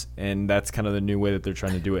drones, and that's kind of the new way that they're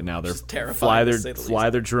trying to do it now. They're Just terrifying, to say the fly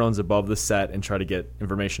least. their drones above the set and try to get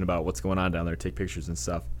information about what's going on down there, take pictures and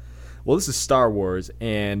stuff. Well, this is Star Wars,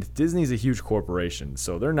 and Disney's a huge corporation,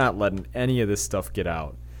 so they're not letting any of this stuff get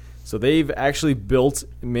out. So they've actually built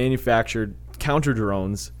and manufactured counter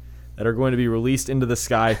drones that are going to be released into the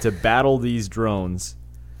sky to battle these drones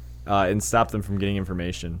and stop them from getting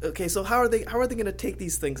information. Okay, so how are they going to take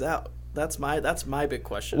these things out? That's my big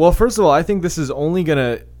question. Well, first of all, I think this is only going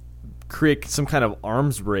to create some kind of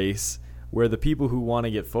arms race where the people who want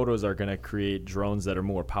to get photos are going to create drones that are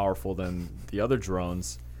more powerful than the other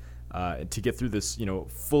drones to get through this,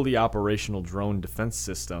 fully operational drone defense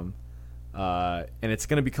system. And it's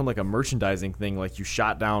going to become like a merchandising thing, like you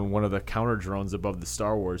shot down one of the counter drones above the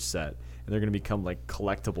Star Wars set, and they're going to become like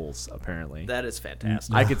collectibles, apparently. That is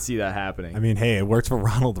fantastic. I could see that happening. I mean, hey, it worked for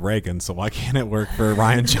Ronald Reagan, so why can't it work for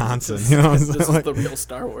Ryan Johnson? You know, this is like, the real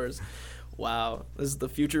Star Wars. Wow, this is the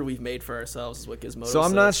future we've made for ourselves, is what Gizmodo So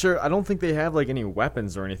I'm says. not sure. I don't think they have like any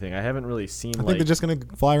weapons or anything. I haven't really seen. I think like they're just gonna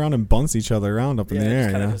fly around and bounce each other around up in Yeah, the air,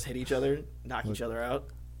 just kind of you know? just hit each other, knock each other out.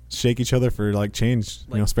 Shake each other for like change,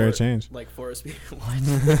 spare change. Like forest speed.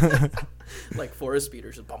 Like forest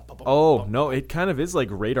speeders. Just bump, bump, bump, Oh bump. no, it kind of is like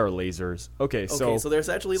radar lasers. Okay, Okay, so there's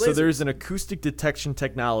actually lasers. So there's an acoustic detection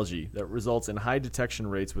technology that results in high detection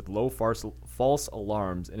rates with low false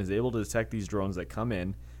alarms and is able to detect these drones that come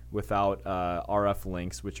in without RF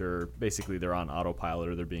links, which are basically they're on autopilot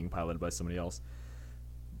or they're being piloted by somebody else.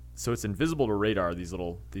 So it's invisible to radar, these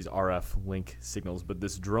RF link signals, but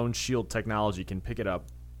this drone shield technology can pick it up,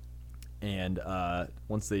 and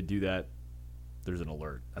once they do that, there's an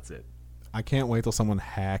alert. That's it. I can't wait till someone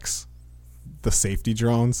hacks the safety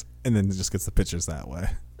drones and then just gets the pictures that way.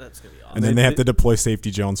 That's gonna be awesome. And then they have to deploy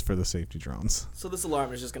safety drones for the safety drones. So this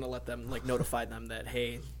alarm is just gonna let them notify them that,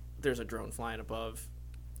 hey, there's a drone flying above.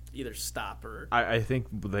 Either stop or I think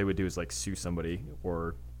what they would do is like sue somebody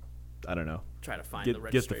or I don't know. try to find the Get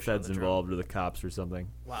registration. the feds on the drone. involved or the cops or something.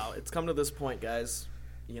 Wow, it's come to this point, guys.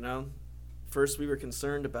 First we were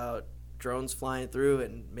concerned about drones flying through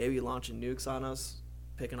and maybe launching nukes on us,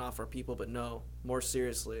 picking off our people, but no, more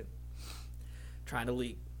seriously, trying to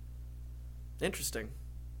leak. Interesting.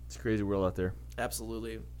 It's a crazy world out there.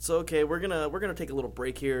 Absolutely. So okay, we're gonna take a little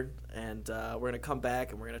break here, and we're gonna come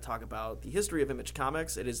back and we're gonna talk about the history of Image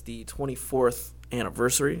Comics. It is the 24th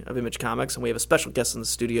anniversary of Image Comics, and we have a special guest in the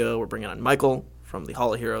studio. We're bringing on Michael from the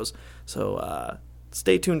Hall of Heroes. So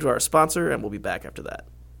stay tuned to our sponsor, and we'll be back after that.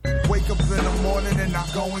 Wake up in the morning and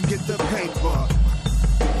I go and get the paper.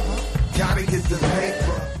 Gotta get the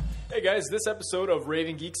paper. Hey guys, this episode of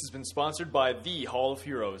Raving Geeks has been sponsored by the Hall of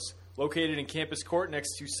Heroes. Located in Campus Court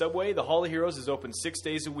next to Subway, the Hall of Heroes is open 6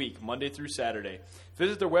 days a week, Monday through Saturday.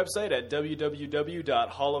 Visit their website at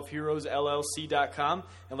www.hallofheroesllc.com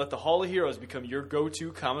and let the Hall of Heroes become your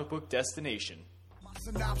go-to comic book destination. My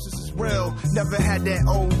synopsis is real. Never had that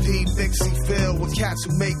OD Dixie feel with cats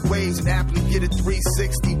who make waves and aptly get a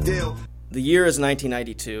 360 deal. The year is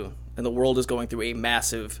 1992, and the world is going through a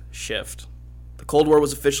massive shift. The Cold War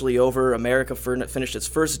was officially over, America finished its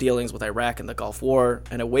first dealings with Iraq in the Gulf War,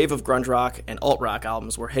 and a wave of grunge rock and alt-rock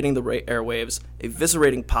albums were hitting the airwaves,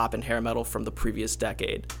 eviscerating pop and hair metal from the previous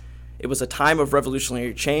decade. It was a time of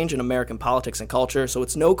revolutionary change in American politics and culture, so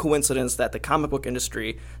it's no coincidence that the comic book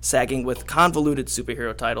industry, sagging with convoluted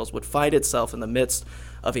superhero titles, would find itself in the midst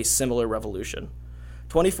of a similar revolution.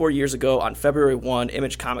 24 years ago, on February 1,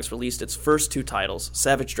 Image Comics released its first 2 titles,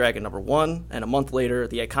 Savage Dragon #1, and a month later,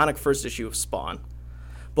 the iconic first issue of Spawn.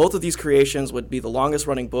 Both of these creations would be the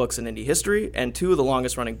longest-running books in indie history, and 2 of the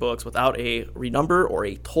longest-running books without a renumber or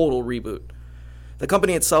a total reboot. The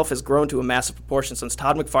company itself has grown to a massive proportion since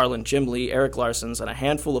Todd McFarlane, Jim Lee, Eric Larsons, and a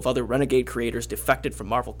handful of other renegade creators defected from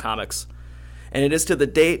Marvel Comics. And it is to the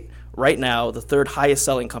date, right now, the 3rd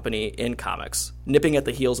highest-selling company in comics, nipping at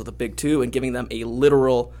the heels of the big 2 and giving them a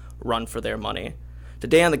literal run for their money.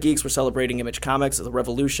 Today on The Geeks, we're celebrating Image Comics as a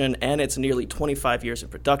revolution and its nearly 25 years in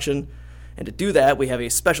production. And to do that, we have a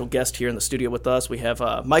special guest here in the studio with us. We have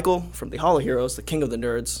Michael from the Hall of Heroes, the king of the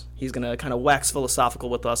nerds. He's going to kind of wax philosophical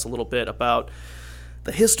with us a little bit about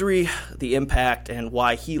the history, the impact, and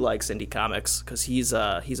why he likes indie comics, because he's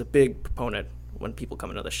a big proponent when people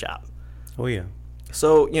come into the shop. Oh, yeah.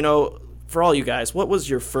 So, you know, for all you guys, what was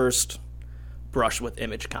your first brush with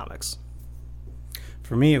Image Comics?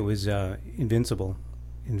 For me, it was Invincible.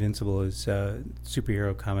 Invincible is a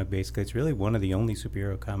superhero comic, basically. It's really one of the only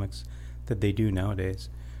superhero comics that they do nowadays.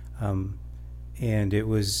 And it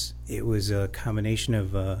was a combination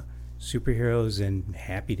of superheroes and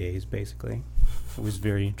Happy Days, basically. It was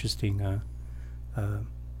very interesting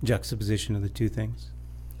juxtaposition of the two things.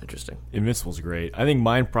 Interesting. Invincible's great. I think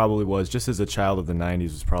mine probably was, just as a child of the 90s,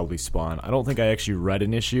 was probably Spawn. I don't think I actually read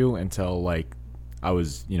an issue until, like, I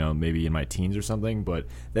was, maybe in my teens or something. But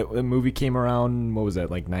that movie came around, what was that,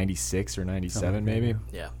 like 96 or 97 maybe?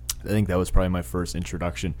 Yeah. I think that was probably my first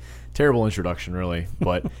introduction. Terrible introduction, really.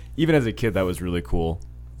 But even as a kid, that was really cool.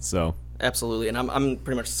 So... Absolutely, and I'm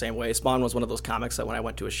pretty much the same way. Spawn was one of those comics that when I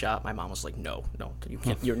went to a shop, my mom was like, no, you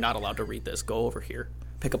can't, you're not allowed to read this. Go over here,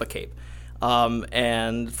 pick up a cape.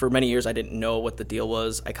 And for many years, I didn't know what the deal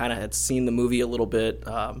was. I kind of had seen the movie a little bit,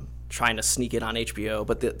 trying to sneak it on HBO.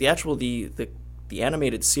 But the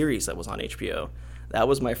animated series that was on HBO, that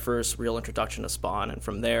was my first real introduction to Spawn. And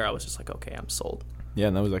from there, I was just like, okay, I'm sold. Yeah,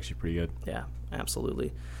 and that was actually pretty good. Yeah,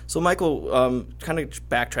 absolutely. So, Michael, kind of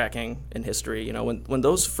backtracking in history, when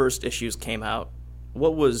those first issues came out,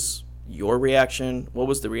 what was your reaction? What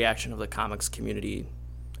was the reaction of the comics community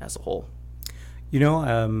as a whole?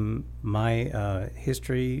 My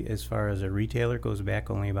history as far as a retailer goes back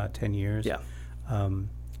only about 10 years. Yeah.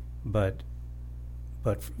 But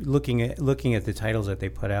looking at the titles that they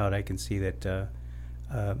put out, I can see that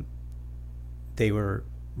they were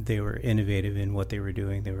innovative in what they were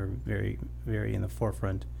doing. They were very, very in the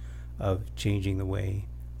forefront of changing the way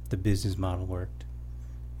the business model worked,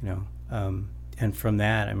 and from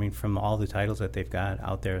that, from all the titles that they've got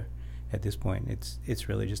out there at this point, it's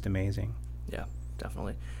really just amazing. Yeah,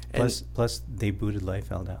 definitely. Plus they booted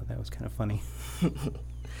Liefeld out. That was kind of funny.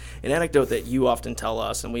 An anecdote that you often tell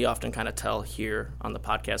us, and we often kind of tell here on the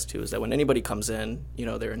podcast too, is that when anybody comes in,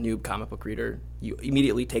 they're a new comic book reader, you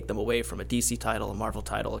immediately take them away from a DC title, a Marvel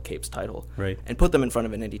title, a Capes title, right, and put them in front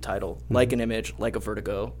of an indie title, like an Image, like a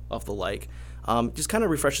Vertigo, of the like. Just kind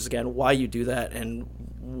of refresh us again why you do that and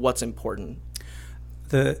what's important.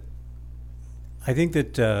 I think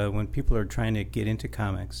that when people are trying to get into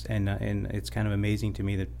comics, and it's kind of amazing to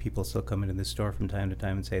me that people still come into the store from time to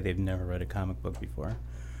time and say they've never read a comic book before.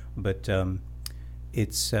 But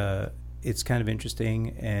it's kind of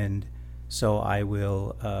interesting, and so I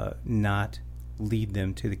will not lead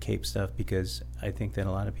them to the Cape stuff, because I think that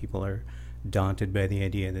a lot of people are daunted by the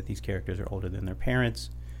idea that these characters are older than their parents,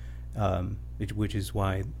 which is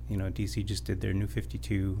why DC just did their New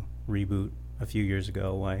 52 reboot a few years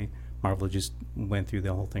ago, why Marvel just went through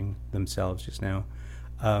the whole thing themselves just now.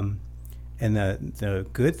 And the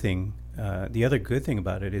good thing, the other good thing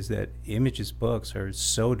about it is that Image's books are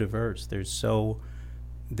so diverse.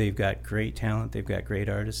 They've got great talent, they've got great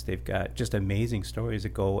artists, they've got just amazing stories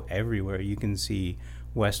that go everywhere. You can see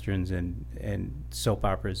westerns and soap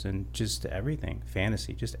operas and just everything,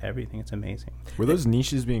 fantasy, just everything. It's amazing. Were those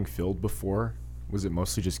niches being filled before? Was it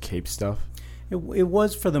mostly just Cape stuff? It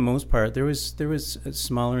was for the most part. There was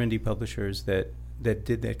smaller indie publishers that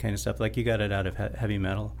did that kind of stuff. Like you got it out of heavy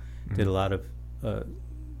metal, did a lot of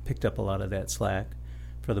picked up a lot of that slack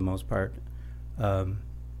for the most part,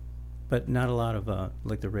 but not a lot of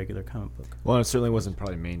like the regular comic book. Well, it certainly wasn't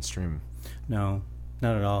probably mainstream. No,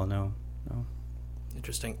 not at all. No.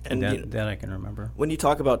 Interesting. And that I can remember. when you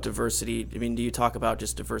talk about diversity, I mean, do you talk about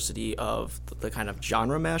just diversity of the kind of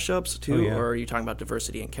genre mashups too, Oh, yeah. or are you talking about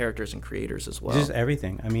diversity in characters and creators as well? Just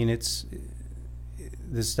everything. I mean, it's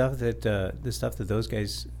the stuff that those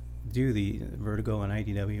guys do, the Vertigo and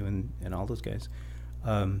IDW and all those guys.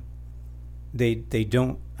 They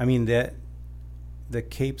don't. I mean, that the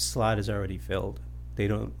Cape slot is already filled. They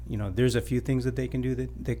don't. There's a few things that they can do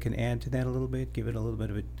that can add to that a little bit, give it a little bit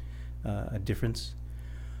of a difference.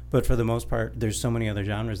 But for the most part, there's so many other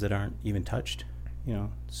genres that aren't even touched.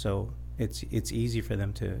 So it's easy for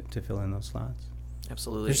them to fill in those slots.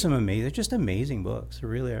 Absolutely. There's some amazing, they're just amazing books. There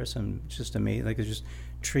really are some just amazing. Like there's just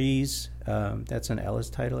Trees. That's an Ellis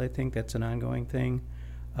title, I think. That's an ongoing thing,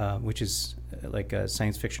 which is like a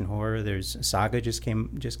science fiction horror. There's Saga just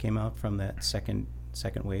came out from that second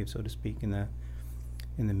wave, so to speak, in the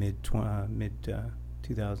mid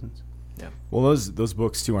 2000s. Yeah. Well, those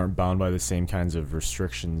books too aren't bound by the same kinds of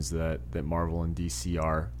restrictions that Marvel and DC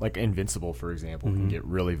are. Like Invincible, for example, can get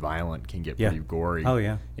really violent, can get pretty gory. Oh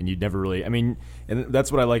yeah. And you'd never really. I mean, and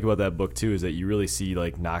that's what I like about that book too, is that you really see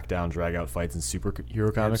like knockdown, drag out fights in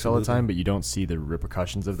superhero comics all the time, but you don't see the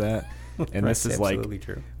repercussions of that. And this is like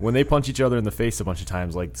true. when they punch each other in the face a bunch of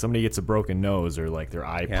times, like somebody gets a broken nose or like their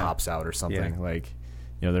eye pops out or something. Yeah. Like,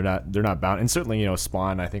 they're not bound. And certainly,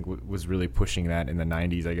 Spawn, I think, was really pushing that in the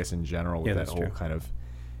 90s, I guess, in general, with that whole kind of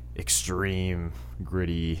extreme,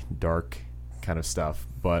 gritty, dark kind of stuff.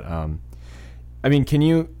 But, I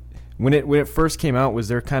mean, when it first came out, was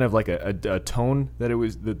there kind of like a tone that it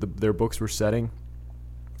was their books were setting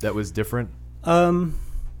that was different?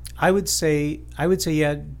 I would say,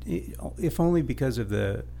 yeah, if only because of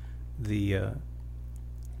the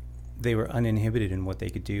they were uninhibited in what they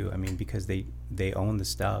could do. I mean, because they owned the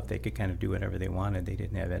stuff, they could kind of do whatever they wanted. They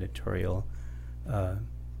didn't have editorial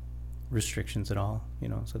restrictions at all,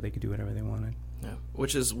 so they could do whatever they wanted. Yeah,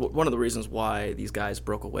 which is one of the reasons why these guys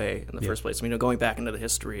broke away in the first place. I mean, going back into the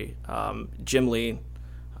history, Jim Lee,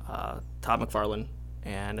 Todd McFarlane,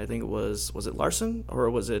 and I think it was it Larson or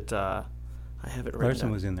was it? I have it right.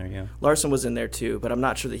 Larson was in there, yeah. Larson was in there too, but I'm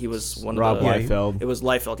not sure that he was one Rob of the. Liefeld. It was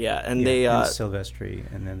Liefeld, yeah, and and they Silvestri,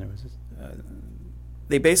 and then there was.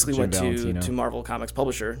 They basically Jim went Valentino. to Marvel Comics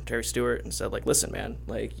publisher Terry Stewart and said, like, listen, man,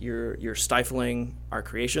 like you're stifling our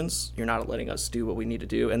creations. You're not letting us do what we need to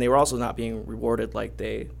do, and they were also not being rewarded like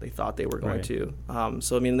they thought they were going to.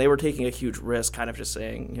 So I mean, they were taking a huge risk, kind of just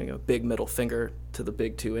saying, big middle finger to the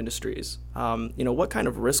big two industries. What kind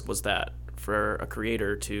of risk was that for a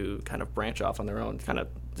creator to kind of branch off on their own, kind of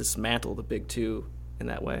dismantle the big two in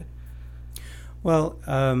that way? Well,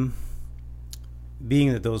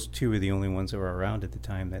 being that those two were the only ones that were around at the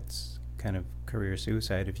time, that's kind of career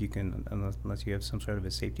suicide if you can, unless you have some sort of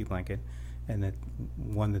a safety blanket, and that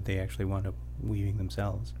one that they actually wound up weaving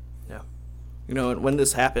themselves. Yeah, and when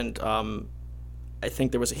this happened, I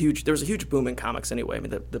think there was a huge boom in comics anyway. I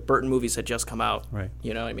mean, the Burton movies had just come out. Right.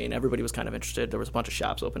 I mean, everybody was kind of interested. There was a bunch of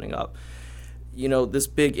shops opening up. This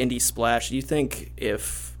big indie splash. Do you think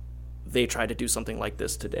if they tried to do something like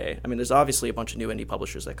this today? I mean, there's obviously a bunch of new indie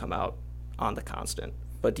publishers that come out on the constant,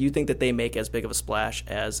 but do you think that they make as big of a splash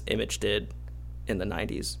as Image did in the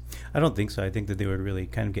 90s? I don't think so. I think that they would really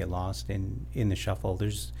kind of get lost in the shuffle.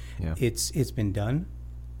 It's been done,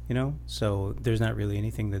 so there's not really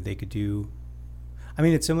anything that they could do. I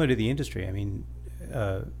mean, it's similar to the industry. I mean,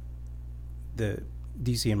 the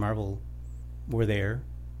DC and Marvel were there,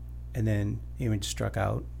 and then Image struck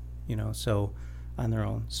out, so on their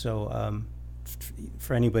own. So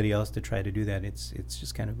for anybody else to try to do that, it's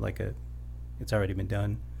just kind of like it's already been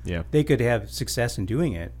done. Yeah. They could have success in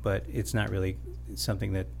doing it, but it's not really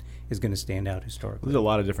something that is going to stand out historically. There's a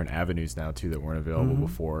lot of different avenues now too that weren't available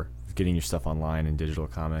before. Getting your stuff online and digital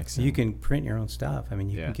comics. You can print your own stuff. I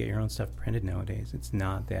mean, you can get your own stuff printed nowadays. It's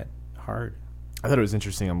not that hard. I thought it was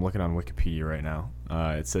interesting. I'm looking on Wikipedia right now.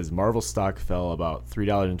 It says Marvel stock fell about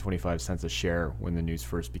 $3.25 a share when the news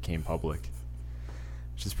first became public,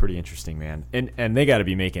 which is pretty interesting, man. And they got to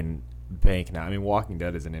be making bank now. I mean, Walking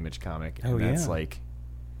Dead is an Image comic, and that's like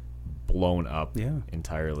blown up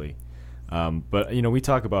entirely. But we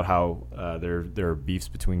talk about how there are beefs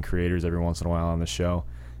between creators every once in a while on the show,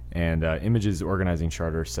 and Image's organizing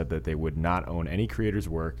charter said that they would not own any creator's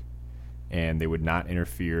work, and they would not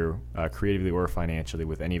interfere creatively or financially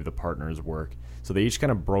with any of the partners' work. So they each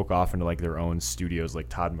kind of broke off into like their own studios, like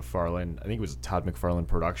Todd McFarlane. I think it was Todd McFarlane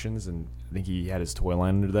Productions, and I think he had his toy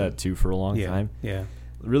line under that too for a long time. Yeah.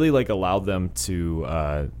 Really like allowed them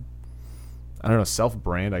to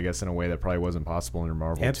self-brand, I guess, in a way that probably wasn't possible under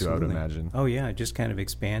Marvel. Absolutely. Too, I would imagine. Oh yeah, just kind of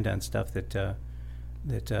expand on stuff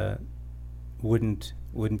that wouldn't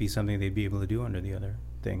be something they'd be able to do under the other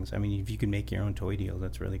things. I mean, if you can make your own toy deal,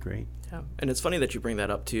 that's really great. Yeah, and it's funny that you bring that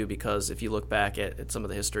up too, because if you look back at some of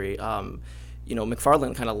the history,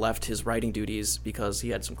 McFarlane kind of left his writing duties because he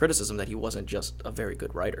had some criticism that he wasn't just a very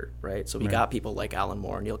good writer, right? So he got people like Alan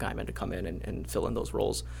Moore, Neil Gaiman to come in and fill in those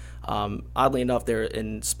roles. Oddly enough, there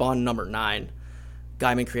in Spawn number 9,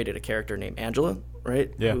 Gaiman created a character named Angela,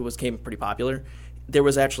 right? Yeah. Who became pretty popular. There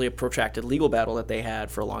was actually a protracted legal battle that they had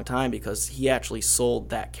for a long time because he actually sold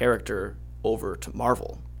that character over to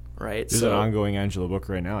Marvel, right? There's an ongoing Angela book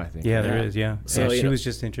right now, I think. Yeah, there is. Yeah, So, she was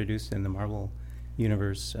just introduced in the Marvel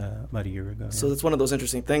universe about a year ago. So that's one of those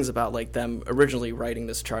interesting things about like them originally writing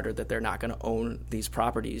this charter that they're not going to own these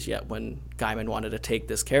properties, yet when Gaiman wanted to take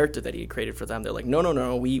this character that he had created for them, they're like,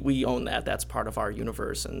 no, we own that. That's part of our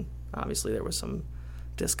universe. And obviously there was some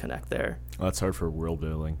disconnect there. Well, that's hard for world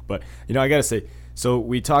building. But, I got to say, so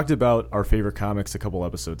we talked about our favorite comics a couple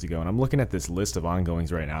episodes ago, and I'm looking at this list of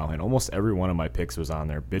ongoings right now, and almost every one of my picks was on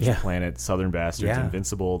there. Bitch Planet, Southern Bastards,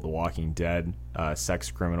 Invincible, The Walking Dead,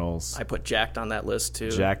 Sex Criminals. I put Jacked on that list,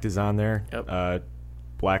 too. Jacked is on there. Yep.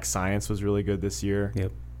 Black Science was really good this year.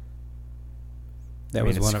 Yep. That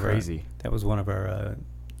was one of our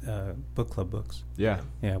book club books. Yeah.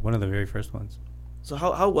 Yeah, one of the very first ones. So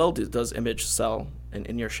how well does Image sell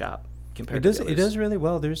in your shop compared to the others? It does really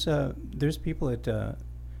well. There's people at a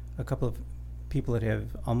couple of people that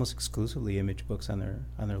have almost exclusively Image books on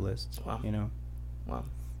their lists. Wow. Wow.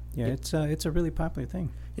 Yeah, it's a really popular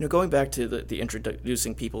thing. Going back to the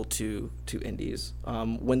introducing people to indies,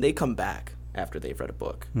 when they come back after they've read a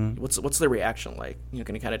book, what's their reaction like?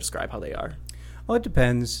 Can you kind of describe how they are? Oh, it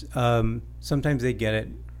depends. Sometimes they get it,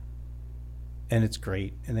 and it's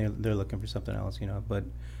great, and they're looking for something else, But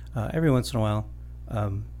every once in a while,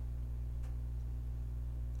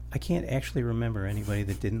 I can't actually remember anybody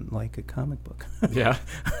that didn't like a comic book. Yeah.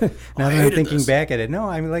 Now that I'm thinking back at it, no,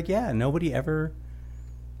 I'm like, nobody ever.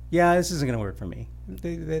 Yeah, this isn't going to work for me.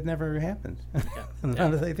 That never happened. Now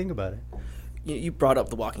that I think about it. You brought up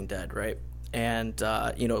The Walking Dead, right? And,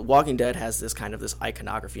 Walking Dead has this kind of this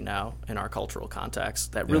iconography now in our cultural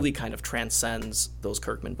context that really kind of transcends those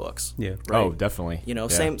Kirkman books. Yeah. Right? Oh, definitely.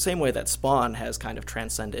 Same way that Spawn has kind of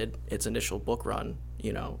transcended its initial book run,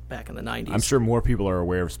 back in the 90s. I'm sure more people are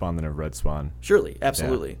aware of Spawn than have read Spawn. Surely,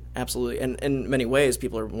 absolutely. And in many ways,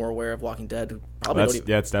 people are more aware of Walking Dead who probably don't even...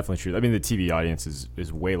 Yeah, it's definitely true. I mean, the TV audience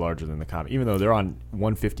is way larger than the comic, even though they're on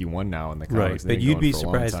 151 now in the comics. Right, but you'd be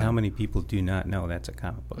surprised how many people do not know that's a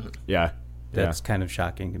comic book. Mm-hmm. Yeah. That's kind of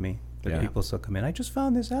shocking to me that people still come in. I just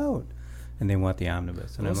found this out, and they want the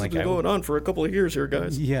omnibus, and I'm like, "It's been going on for a couple of years here,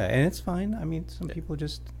 guys." Yeah, and it's fine. I mean, some people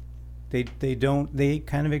just they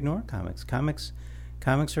kind of ignore comics. Comics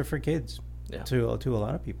are for kids to a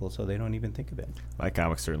lot of people, so they don't even think of it. My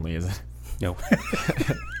comic certainly isn't. No.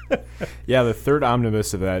 Yeah, the third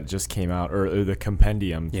omnibus of that just came out, or the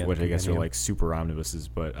compendium, which I guess are like super omnibuses.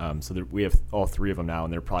 But so we have all 3 of them now,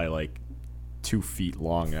 and they're probably like 2 feet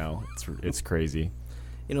long now. It's crazy.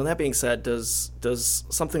 That being said, does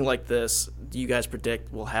something like this, do you guys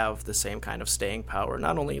predict will have the same kind of staying power,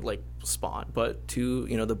 not only like Spawn, but to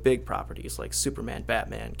the big properties like Superman,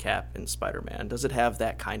 Batman, Cap, and Spider-Man? Does it have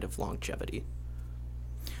that kind of longevity?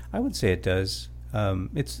 I would say it does.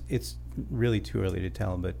 It's really too early to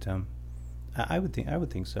tell, but I would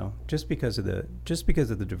think so. Just because of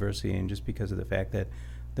the diversity, and just because of the fact that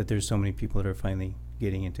there's so many people that are finally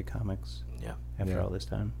getting into comics. After all this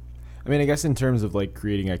time. I mean, I guess in terms of like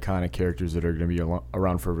creating iconic characters that are going to be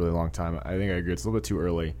around for a really long time, I think I agree. It's a little bit too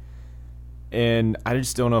early, and I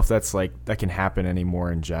just don't know if that can happen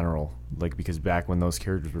anymore in general. Like, because back when those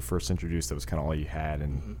characters were first introduced, that was kind of all you had,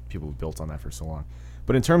 and people built on that for so long.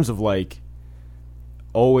 But in terms of like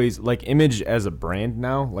always like Image as a brand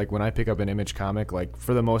now, like when I pick up an Image comic, like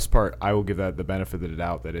for the most part I will give that the benefit of the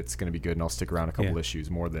doubt that it's going to be good, and I'll stick around a couple issues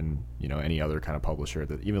more than any other kind of publisher.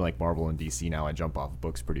 That even like Marvel and DC now, I jump off of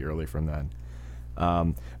books pretty early from then.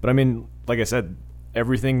 But I mean, like I said,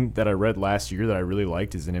 everything that I read last year that I really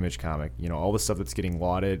liked is an Image comic. All the stuff that's getting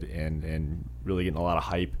lauded and really getting a lot of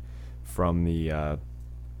hype from the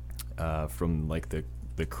from like the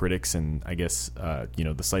critics, and I guess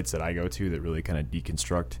the sites that I go to that really kind of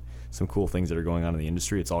deconstruct some cool things that are going on in the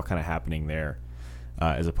industry. It's all kind of happening there,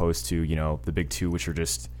 as opposed to the big 2, which are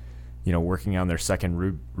just working on their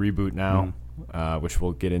second reboot now, which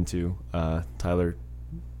we'll get into. Tyler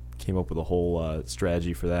came up with a whole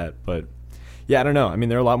strategy for that, but yeah, I don't know. I mean,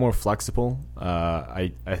 they're a lot more flexible.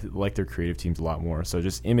 I like their creative teams a lot more. So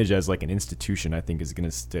just Image as like an institution, I think, is going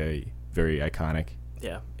to stay very iconic.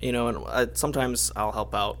 Yeah, and sometimes I'll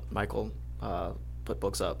help out Michael put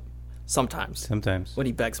books up. Sometimes when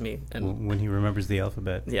he begs me, and when he remembers the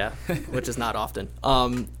alphabet. Yeah, which is not often.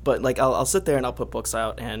 But like I'll sit there and I'll put books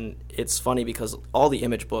out, and it's funny because all the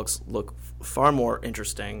Image books look far more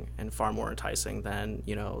interesting and far more enticing than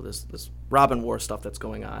this Robin War stuff that's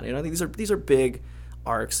going on. These are big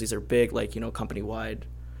arcs. These are big company wide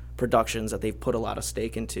productions that they've put a lot of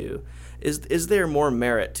stake into. Is there more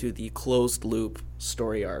merit to the closed loop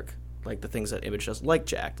story arc, like the things that Image does, like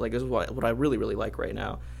Jacked? Like this is what I really really like right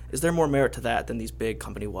now. Is there more merit to that than these big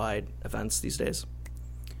company-wide events these days?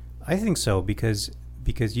 I think so because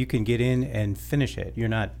you can get in and finish it. You're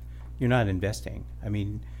not investing. I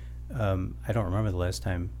mean, I don't remember the last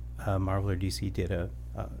time Marvel or DC did a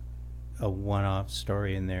one-off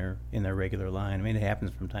story in their regular line. I mean, it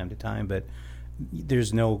happens from time to time, but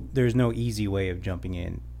there's no easy way of jumping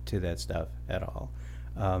in to that stuff at all.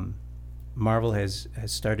 Marvel has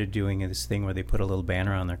started doing this thing where they put a little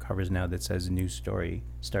banner on their covers now that says "New Story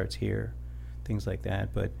starts here," things like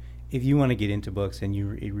that. But if you want to get into books and you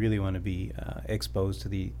really want to be exposed to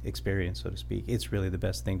the experience, so to speak, it's really the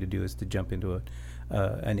best thing to do is to jump into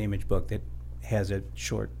an Image book that has a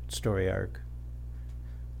short story arc.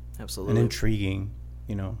 Absolutely. An intriguing,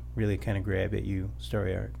 really kind of grab at you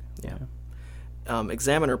story arc. Yeah.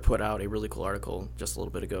 Examiner put out a really cool article just a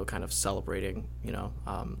little bit ago, kind of celebrating,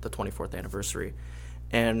 the 24th anniversary.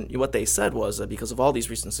 And what they said was that because of all these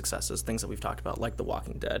recent successes, things that we've talked about, like The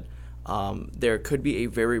Walking Dead, there could be a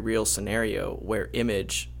very real scenario where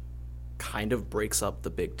Image kind of breaks up the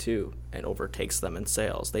big two and overtakes them in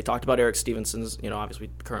sales. They talked about Eric Stevenson's, obviously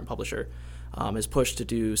current publisher, his push to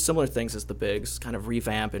do similar things as the bigs, kind of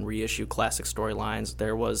revamp and reissue classic storylines.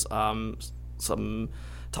 There was some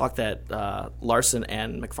talk that Larson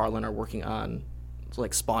and McFarlane are working on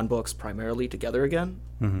like Spawn books primarily together again,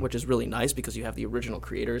 which is really nice because you have the original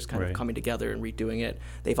creators kind of coming together and redoing it.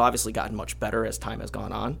 They've obviously gotten much better as time has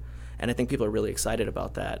gone on, and I think people are really excited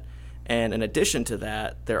about that. And in addition to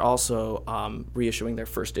that, they're also reissuing their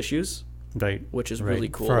first issues, which is really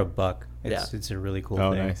cool. For $1. It's a really cool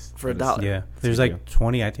thing. Nice. For $1. Yeah, there's like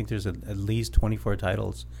 20. I think there's at least 24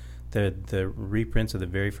 titles. The reprints of the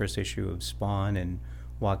very first issue of Spawn and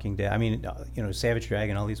Walking Dead. I mean, Savage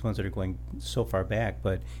Dragon, all these ones that are going so far back,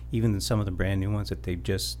 but even some of the brand new ones that they've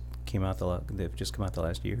just come out the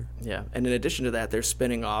last year. Yeah, and in addition to that, they're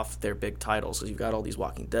spinning off their big titles. So you've got all these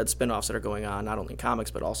Walking Dead spin-offs that are going on, not only in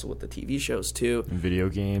comics, but also with the TV shows, too. And video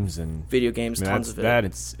games. Tons of it. That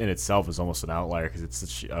in itself is almost an outlier because it's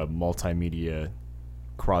such a multimedia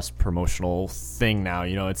cross-promotional thing now.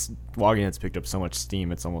 Walking Dead's picked up so much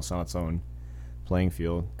steam, it's almost on its own playing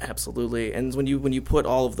field. Absolutely. And when you put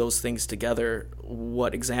all of those things together,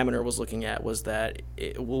 what Examiner was looking at was that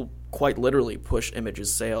it will quite literally push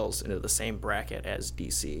Image's sales into the same bracket as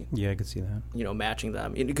DC. Yeah, I could see that. Matching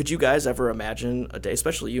them. Could you guys ever imagine a day,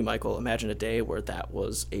 especially you, Michael, imagine a day where that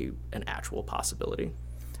was an actual possibility?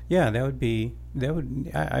 Yeah,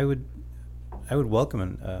 I would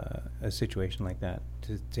welcome a situation like that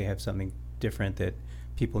to have something different that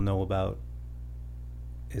people know about.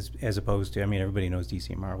 As opposed to, everybody knows DC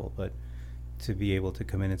and Marvel, but to be able to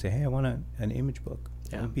come in and say, "Hey, I want an Image book,"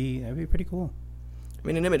 that'd be pretty cool.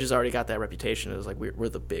 An Image has already got that reputation as like we're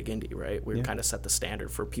the big indie, right? We're kind of set the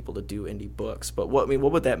standard for people to do indie books. But what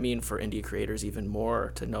would that mean for indie creators even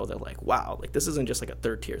more to know that like, wow, like this isn't just like a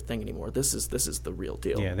third tier thing anymore. This is the real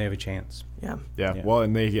deal. Yeah, they have a chance. Yeah. Well,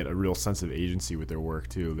 and they get a real sense of agency with their work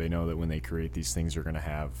too. They know that when they create these things, they're going to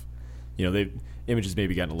have. Image has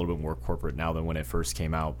maybe gotten a little bit more corporate now than when it first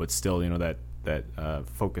came out, but still, that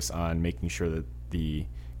focus on making sure that the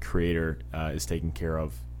creator is taken care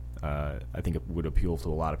of, I think it would appeal to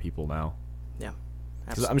a lot of people now. Yeah,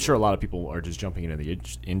 because I'm sure a lot of people are just jumping into the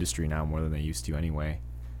industry now more than they used to anyway.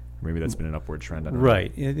 Maybe that's been an upward trend. I don't know.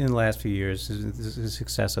 In the last few years, the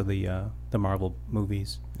success of the Marvel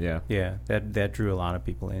movies. Yeah, that drew a lot of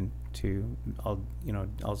people into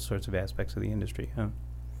all sorts of aspects of the industry. Huh?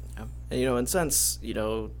 And, and since,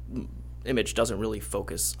 Image doesn't really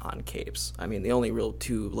focus on capes. The only real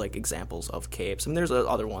two, examples of capes, there's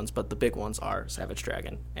other ones, but the big ones are Savage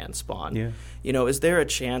Dragon and Spawn. Yeah. Is there a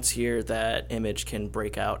chance here that Image can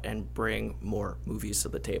break out and bring more movies to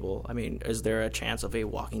the table? Is there a chance of a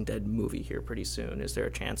Walking Dead movie here pretty soon? Is there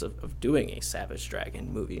a chance of doing a Savage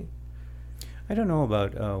Dragon movie? I don't know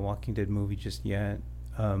about a Walking Dead movie just yet.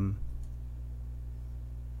 But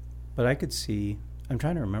I could see... I'm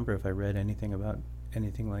trying to remember if I read anything about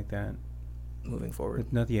anything like that. Moving forward.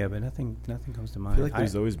 But nothing comes to mind. I feel like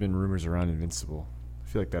there's always been rumors around Invincible. I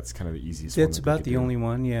feel like that's kind of the easiest one. It's about the only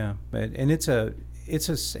one, yeah. But it's such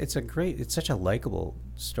a likable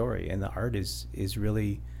story, and the art is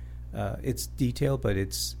really it's detailed, but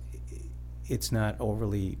it's not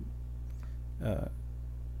overly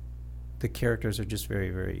the characters are just very,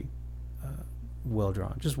 very well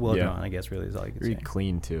drawn. Just well drawn, I guess, really is all you can Very say.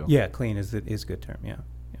 clean too. Yeah, clean is a good term. Yeah.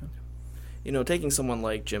 You know, taking someone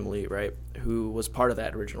like Jim Lee, right, who was part of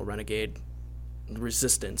that original Renegade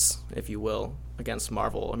resistance, if you will, against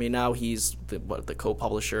Marvel. I mean, now he's the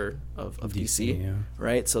co-publisher of DC, yeah.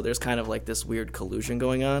 right? So there's kind of like this weird collusion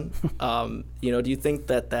going on. You know, do you think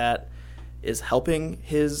that is helping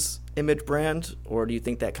his image brand, or do you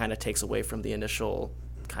think that kind of takes away from the initial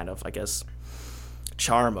kind of, I guess,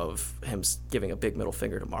 charm of him giving a big middle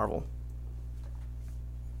finger to Marvel?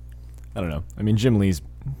 I don't know. I mean, Jim Lee's.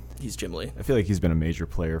 He's Jim Lee. I feel like he's been a major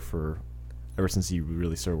player ever since he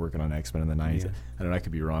really started working on X-Men in the 90s. Yeah. I don't know. I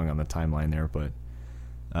could be wrong on the timeline there, but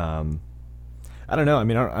I don't know. I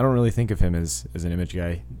mean, I don't really think of him as an image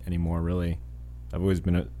guy anymore. Really, I've always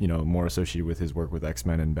been more associated with his work with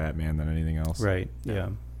X-Men and Batman than anything else. Right. Yeah.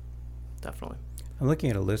 Definitely. I'm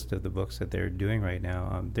looking at a list of the books that they're doing right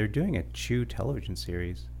now. They're doing a Chew television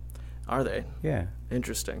series. Are they? Yeah.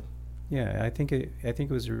 Interesting. Yeah, I think it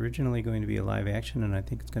was originally going to be a live action, and I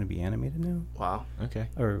think it's going to be animated now, Wow. Okay.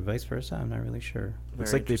 or vice versa. I'm not really sure.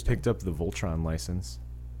 Looks Very like they interesting. picked up the Voltron license.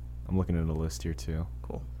 I'm looking at a list here too.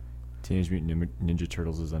 Cool. Teenage Mutant Ninja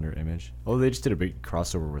Turtles is under Image. Oh, they just did a big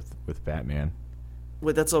crossover with Batman.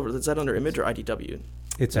 Wait, that's over. Is that under Image or IDW?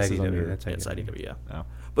 It's This is IDW. under- That's Yeah, it's IDW, yeah. Oh.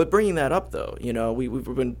 But bringing that up, though, you know, we've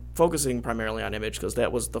been focusing primarily on Image because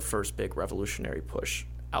that was the first big revolutionary push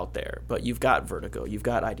out there. But you've got Vertigo, you've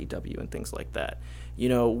got IDW, and things like that. You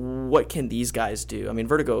know, what can these guys do? I mean,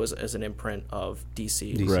 Vertigo is an imprint of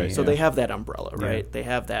DC, DC, Right. so yeah. they have that umbrella, Yeah. right? They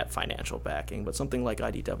have that financial backing. But something like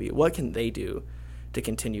IDW, what can they do to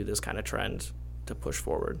continue this kind of trend to push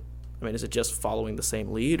forward? I mean, is it just following the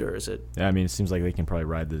same lead, or is it? Yeah, I mean, it seems like they can probably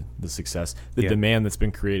ride the success, the Yeah. demand that's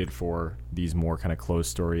been created for these more kind of closed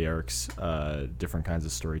story arcs, different kinds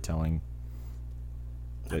of storytelling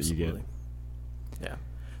that you get. Absolutely. Yeah.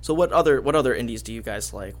 So what other indies do you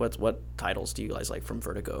guys like? What titles do you guys like from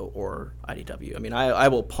Vertigo or IDW? I mean, I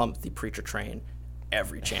will pump the Preacher Train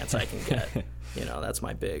every chance I can get. You know, that's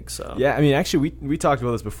my big. So Yeah, I mean, actually, we talked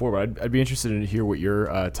about this before, but I'd be interested in hear what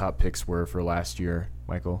your top picks were for last year,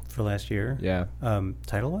 Michael. For last year. Yeah.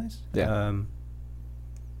 Title wise. Yeah.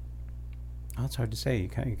 Oh, it's hard to say. You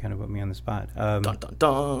kind of put me on the spot. dun dun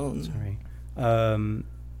dun. Sorry.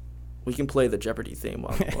 We can play the Jeopardy theme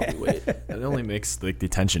while we wait. It only makes like the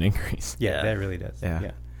tension increase. Yeah, Yeah. that really does. Yeah.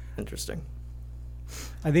 Yeah. Interesting.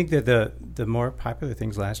 I think that the more popular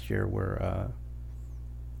things last year were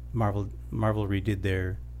Marvel redid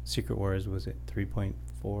their Secret Wars. Was it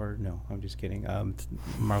 3.4? No, I'm just kidding.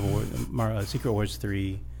 Secret Wars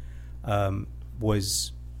 3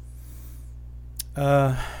 was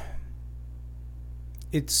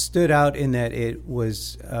it stood out in that it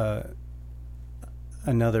was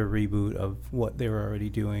another reboot of what they were already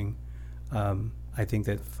doing. I think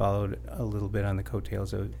that followed a little bit on the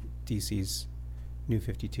coattails of DC's New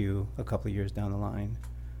 52 a couple of years down the line.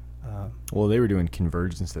 Well, they were doing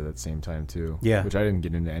Convergence at that same time too. Yeah. Which I didn't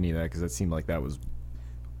get into any of that because that seemed like that was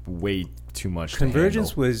way too much.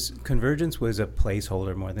 Convergence to handle. was a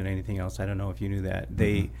placeholder more than anything else. I don't know if you knew that.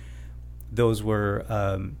 Those were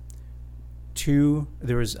two.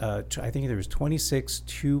 There was I think there was 26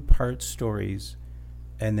 2-part stories,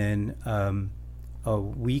 and then a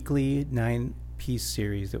weekly 9-piece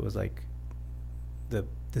series that was like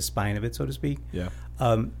the spine of it, so to speak. Yeah.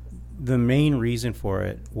 The main reason for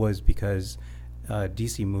it was because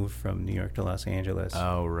DC moved from New York to Los Angeles.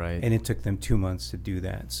 Oh, right. And it took them 2 months to do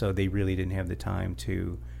that. So they really didn't have the time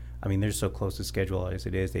to, I mean, they're so close to schedule as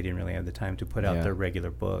it is, they didn't really have the time to put out Yeah. their regular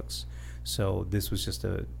books. So this was just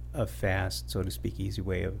a fast, so to speak, easy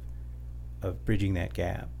way of bridging that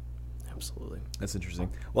gap. Absolutely. That's interesting.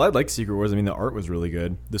 Well, I liked Secret Wars. I mean, the art was really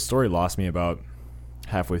good. The story lost me about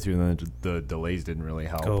halfway through, and then the delays didn't really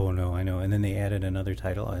help. Oh, no, I know. And then they added another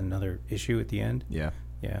title, another issue at the end. Yeah.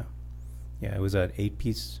 Yeah. Yeah, it was an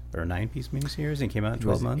 8-piece or 9-piece miniseries and came out in It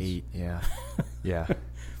 12 was months. 8, yeah. Yeah.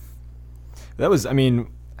 That was, I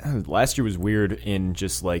mean, last year was weird in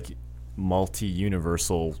just like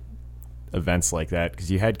multi-universal events like that because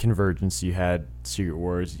you had Convergence, you had Secret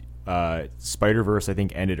Wars, Spider-Verse I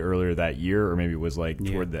think ended earlier that year, or maybe it was like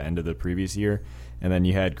Yeah. toward the end of the previous year, and then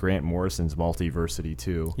you had Grant Morrison's Multiversity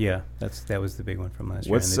too. Yeah, that was the big one from last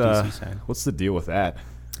What's year on the DC side. what's the deal with that?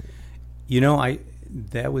 You know,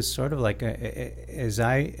 that was sort of like as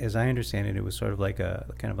I understand it, it was sort of like a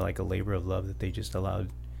kind of like a labor of love that they just allowed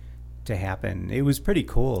to happen. It was pretty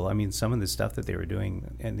cool. I mean, some of the stuff that they were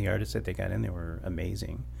doing and the artists that they got in there were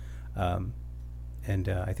amazing. And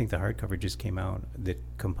I think the hardcover just came out that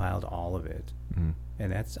compiled all of it. Mhm.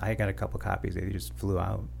 And I got a couple copies. They just flew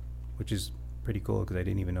out, which is pretty cool because I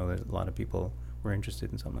didn't even know that a lot of people were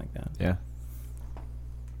interested in something like that. Yeah.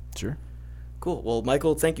 Sure. Cool. Well,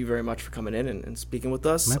 Michael, thank you very much for coming in and speaking with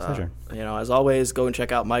us. My pleasure. As always, go and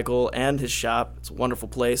check out Michael and his shop. It's a wonderful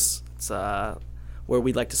place. It's where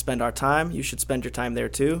we'd like to spend our time. You should spend your time there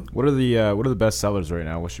too. What are the best sellers right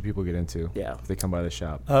now? What should people get into? Yeah. If they come by the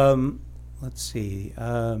shop. Let's see.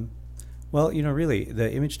 Well, really,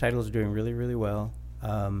 the Image titles are doing really, really well.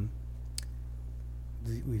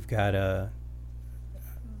 We've got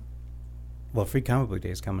Free Comic Book Day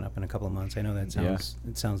is coming up in a couple of months. I know that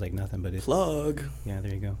sounds like nothing, but it's Plug. Yeah,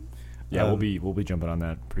 there you go. Yeah, we'll be jumping on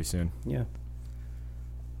that pretty soon. Yeah.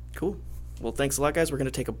 Cool. Well, thanks a lot, guys. We're going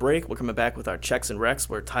to take a break. We're coming back with our Checks and Recs,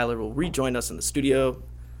 where Tyler will rejoin us in the studio.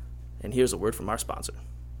 And here's a word from our sponsor.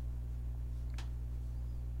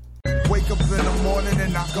 Wake up in the morning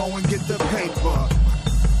and I go and get the paper.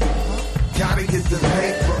 Gotta get the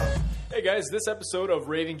paper. Hey guys, this episode of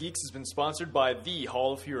Raving Geeks has been sponsored by the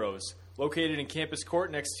Hall of Heroes. Located in Campus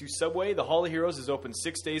Court next to Subway, the Hall of Heroes is open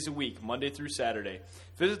 6 days a week, Monday through Saturday.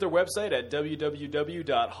 Visit their website at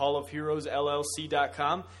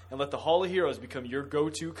www.hallofheroesllc.com and let the Hall of Heroes become your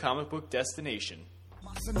go-to comic book destination.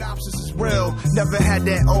 My synopsis is real. Never had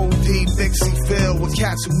that OD Dixie feel with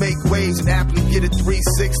cats who make waves and aptly get a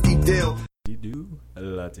 360 deal.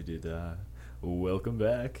 Welcome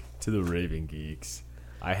back to the Raving Geeks.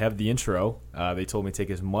 I have the intro. They told me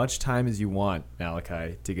take as much time as you want,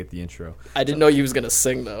 Malachi, to get the intro. I didn't know you was going to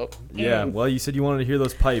sing, though. Yeah, well, you said you wanted to hear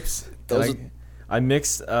those pipes. I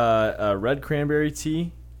mixed red cranberry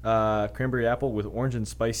tea, cranberry apple with orange and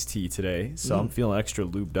spice tea today, so I'm feeling extra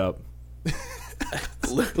lubed up.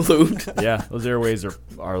 Lubed? Yeah, those airways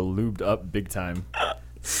are lubed up big time.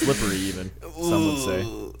 Slippery even, some would say.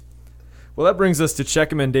 Well, that brings us to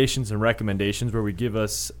Checkcommendations and Recommendations, where we give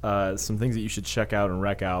us some things that you should check out and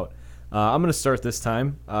rec out. I'm going to start this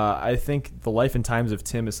time. I think The Life and Times of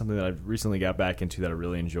Tim is something that I've recently got back into that I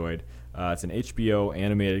really enjoyed. It's an HBO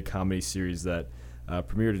animated comedy series that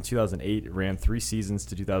premiered in 2008, ran 3 seasons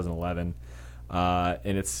to 2011,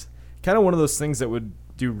 and it's kind of one of those things that would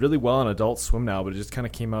do really well on Adult Swim now, but it just kind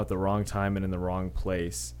of came out at the wrong time and in the wrong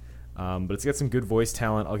place. But it's got some good voice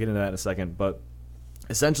talent. I'll get into that in a second, but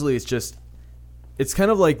essentially it's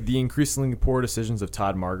kind of like the increasingly poor decisions of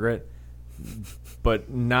Todd Margaret,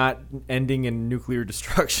 but not ending in nuclear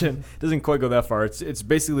destruction. It doesn't quite go that far. It's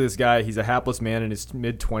basically this guy. He's a hapless man in his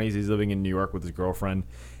mid-20s. He's living in New York with his girlfriend,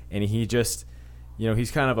 and he just,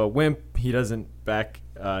 he's kind of a wimp. He doesn't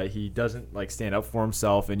stand up for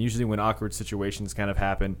himself, and usually when awkward situations kind of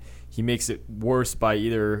happen, he makes it worse by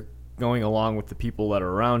either going along with the people that are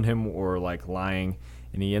around him or like lying,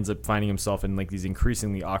 and he ends up finding himself in like these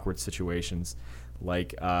increasingly awkward situations.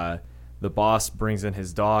 Like the boss brings in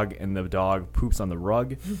his dog, and the dog poops on the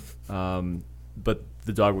rug, but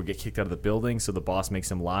the dog would get kicked out of the building, so the boss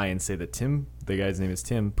makes him lie and say that Tim, the guy's name is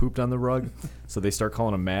Tim, pooped on the rug. So they start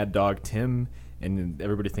calling him Mad Dog Tim, and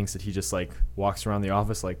everybody thinks that he just like walks around the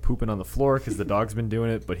office like pooping on the floor because the dog's been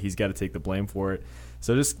doing it, but he's got to take the blame for it.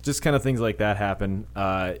 So just kind of things like that happen.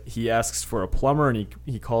 He asks for a plumber, and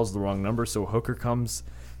he calls the wrong number, so a hooker comes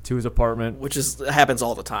to his apartment, Which happens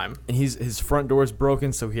all the time. and his front door is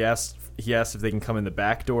broken, so he asks if they can come in the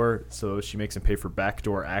back door, so she makes him pay for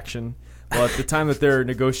backdoor action. Well, at the time that they're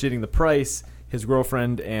negotiating the price, his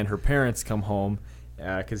girlfriend and her parents come home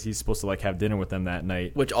because he's supposed to like have dinner with them that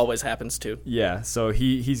night. Which always happens, too. Yeah, so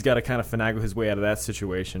he's got to kind of finagle his way out of that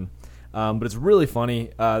situation. But it's really funny.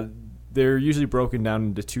 They're usually broken down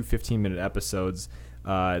into 2 15-minute episodes.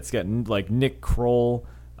 It's got like Nick Kroll,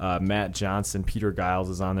 Matt Johnson, Peter Giles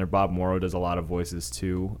is on there. Bob Morrow does a lot of voices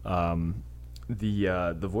too.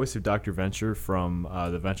 The voice of Dr. Venture from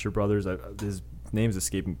the Venture Brothers, his name's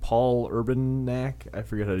escaping. Paul Urbaniak. I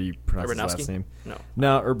forget how you pronounce his last name.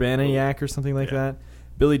 No, Urbaniak or something like that.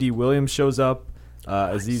 Billy D. Williams shows up.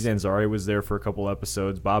 Aziz Ansari was there for a couple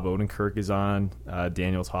episodes. Bob Odenkirk is on.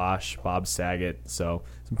 Daniel Tosh, Bob Saget. So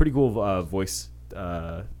some pretty cool voice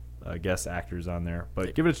guest actors on there.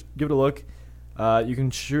 But give it a look. You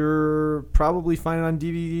can probably find it on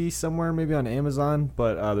DVD somewhere, maybe on Amazon.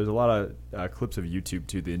 But there's a lot of clips of YouTube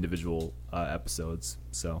to the individual episodes.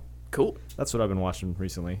 So Cool. that's what I've been watching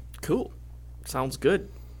recently. Cool. Sounds good.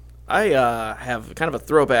 I have kind of a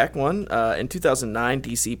throwback one. In 2009,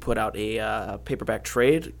 DC put out a paperback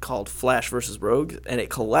trade called Flash vs. Rogue, and it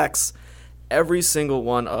collects every single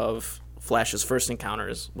one of Flash's first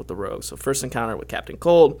encounters with the Rogue. So first encounter with Captain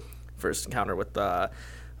Cold, first encounter with,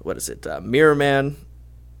 Mirror Man.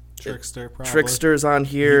 Trickster, probably. Trickster's on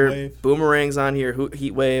here. Heatwave. Boomerang's on here.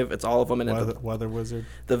 Heatwave. It's all of them. And Weather Wizard.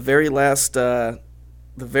 the very last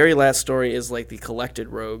story is like the collected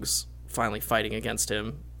rogues finally fighting against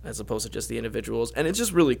him, as opposed to just the individuals. And it's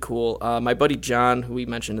just really cool. My buddy John, who we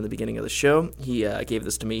mentioned in the beginning of the show, he gave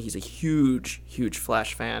this to me. He's a huge, huge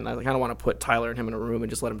Flash fan. I kind of want to put Tyler and him in a room and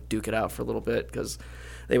just let him duke it out for a little bit because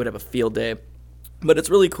they would have a field day. But it's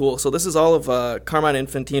really cool. So this is all of Carmine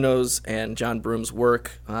Infantino's and John Broom's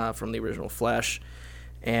work from the original Flash.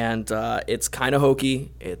 And it's kind of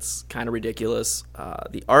hokey. It's kind of ridiculous.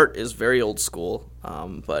 The art is very old school,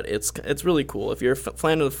 but it's really cool. If you're a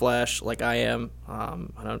fan of the Flash, like I am,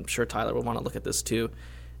 and I'm sure Tyler will want to look at this too,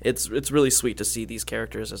 it's really sweet to see these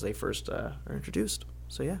characters as they first are introduced.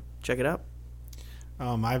 So yeah, check it out.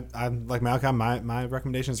 I'm like Malcolm. My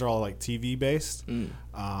recommendations are all like TV based.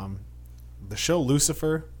 The show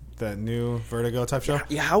Lucifer, that new Vertigo type show.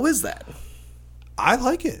 Yeah, how is that? I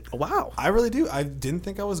like it. Oh, wow. I really do. I didn't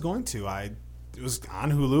think I was going to. It was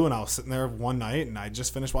on Hulu, and I was sitting there one night, and I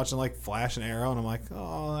just finished watching like Flash and Arrow, and I'm like,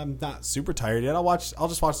 oh, I'm not super tired yet. I'll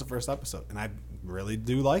just watch the first episode, and I really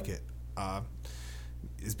do like it.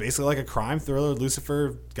 It's basically like a crime thriller.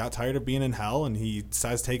 Lucifer got tired of being in hell, and he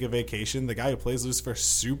decides to take a vacation. The guy who plays Lucifer,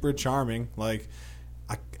 super charming. Like,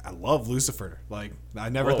 I love Lucifer. Like, I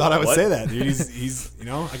never thought I would say that, dude. He's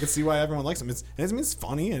I can see why everyone likes him. It's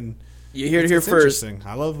funny, and you heard it here first.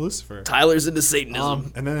 I love Lucifer. Tyler's into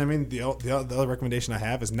Satanism. And then the other recommendation I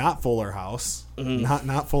have is not Fuller House.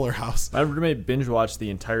 Not Fuller House. My roommate binge watched the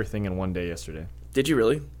entire thing in one day yesterday. Did you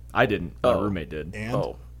really? I didn't. My roommate did.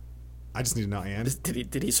 And I just need to know. And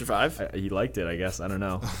did he survive? He liked it, I guess. I don't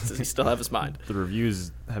know. Does he still have his mind? The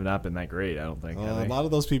reviews have not been that great, I don't think. A lot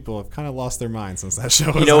of those people have kind of lost their mind since that show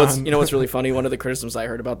was on. You know what's really funny? One of the criticisms I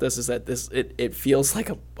heard about this is that it feels like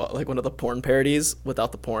one of the porn parodies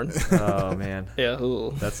without the porn. Oh man. Yeah.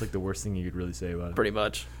 Ooh. That's like the worst thing you could really say about it. Pretty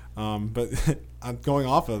much. But I'm going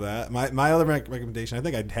off of that. My other recommendation, I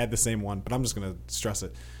think I had the same one, but I'm just going to stress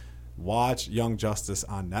it. Watch Young Justice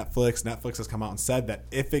on Netflix. Netflix has come out and said that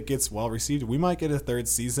if it gets well received, we might get a third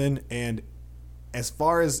season. And as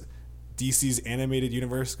far as DC's animated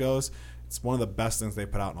universe goes, it's one of the best things they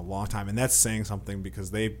put out in a long time. And that's saying something because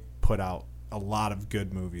they put out a lot of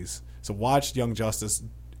good movies. So watch Young Justice.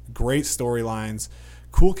 Great storylines,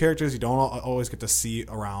 cool characters you don't always get to see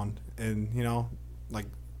around. And, like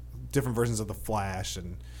different versions of the Flash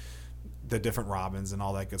and the different Robins and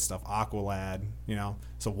all that good stuff. Aqualad,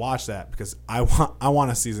 So watch that because I want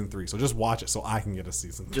a season 3. So just watch it so I can get a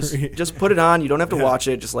season 3. Just put it on. You don't have to watch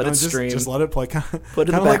it. Just let it stream. Just let it play. Kind put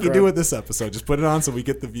it in the like you background. do with this episode. Just put it on so we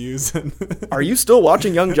get the views. Are you still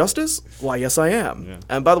watching Young Justice? Why, yes, I am. Yeah.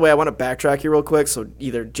 And by the way, I want to backtrack here real quick so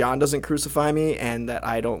either John doesn't crucify me and that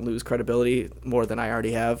I don't lose credibility more than I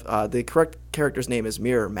already have. The correct character's name is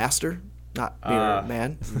Mirror Master. Not Mirror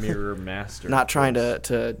Man. Mirror Master. Not trying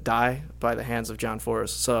to die by the hands of John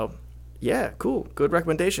Forrest. So, yeah, cool. Good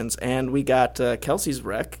recommendations. And we got Kelsey's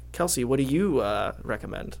rec. Kelsey, what do you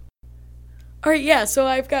recommend? All right, yeah, so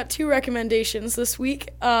I've got 2 recommendations this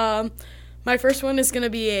week. My first one is going to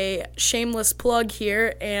be a shameless plug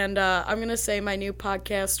here, and I'm going to say my new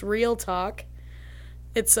podcast, Real Talk.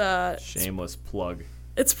 It's a shameless plug.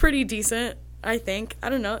 It's pretty decent, I think. I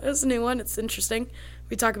don't know. It's a new one. It's interesting.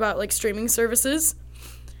 We talk about like streaming services.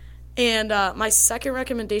 And my second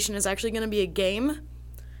recommendation is actually going to be a game.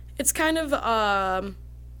 It's kind of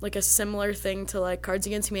like a similar thing to like Cards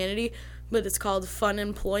Against Humanity, but it's called Fun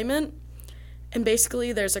Employment. And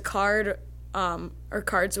basically there's a card or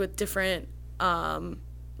cards with different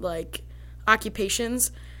like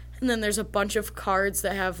occupations. And then there's a bunch of cards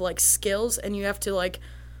that have like skills, and you have to like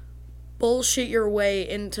bullshit your way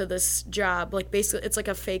into this job. Like basically it's like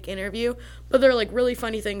a fake interview, but they're like really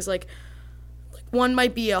funny things. Like one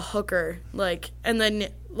might be a hooker, like, and then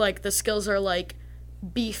like the skills are like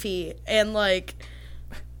beefy and like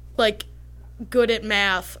good at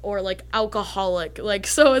math or like alcoholic. Like,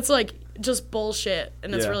 so it's like just bullshit,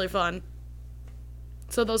 and it's really fun.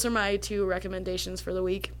 So those are my 2 recommendations for the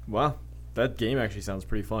week. Wow, that game actually sounds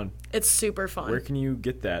pretty fun. It's super fun. Where can you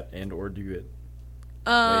get that and or do it?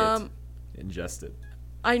 Ingest it.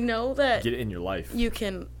 I know that get it in your life. You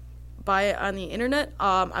can buy it on the internet.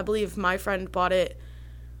 I believe my friend bought it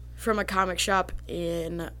from a comic shop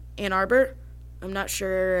in Ann Arbor. I'm not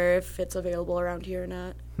sure if it's available around here or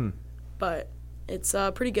not. But it's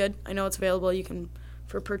pretty good. I know it's available. You can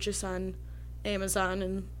for purchase on Amazon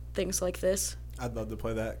and things like this. I'd love to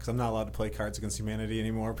play that because I'm not allowed to play Cards Against Humanity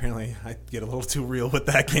anymore. Apparently, I get a little too real with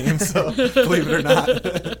that game, so believe it or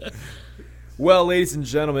not. Well, ladies and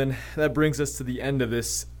gentlemen, that brings us to the end of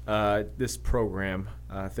this this program.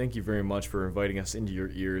 Thank you very much for inviting us into your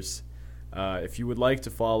ears. If you would like to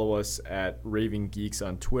follow us at Raving Geeks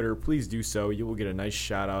on Twitter, please do so. You will get a nice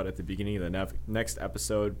shout-out at the beginning of the next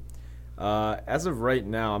episode. As of right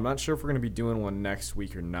now, I'm not sure if we're going to be doing one next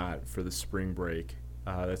week or not for the spring break.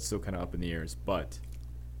 That's still kind of up in the air.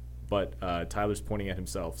 But Tyler's pointing at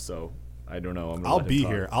himself, so I don't know. I'll be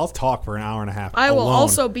here. I'll talk for an hour and a half. I will alone.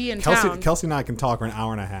 also be in town. Kelsey and I can talk for an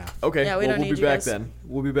hour and a half. Okay, Yeah, we'll be need you back guys. then.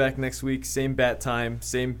 We'll be back next week. Same bat time,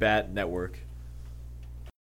 same bat network.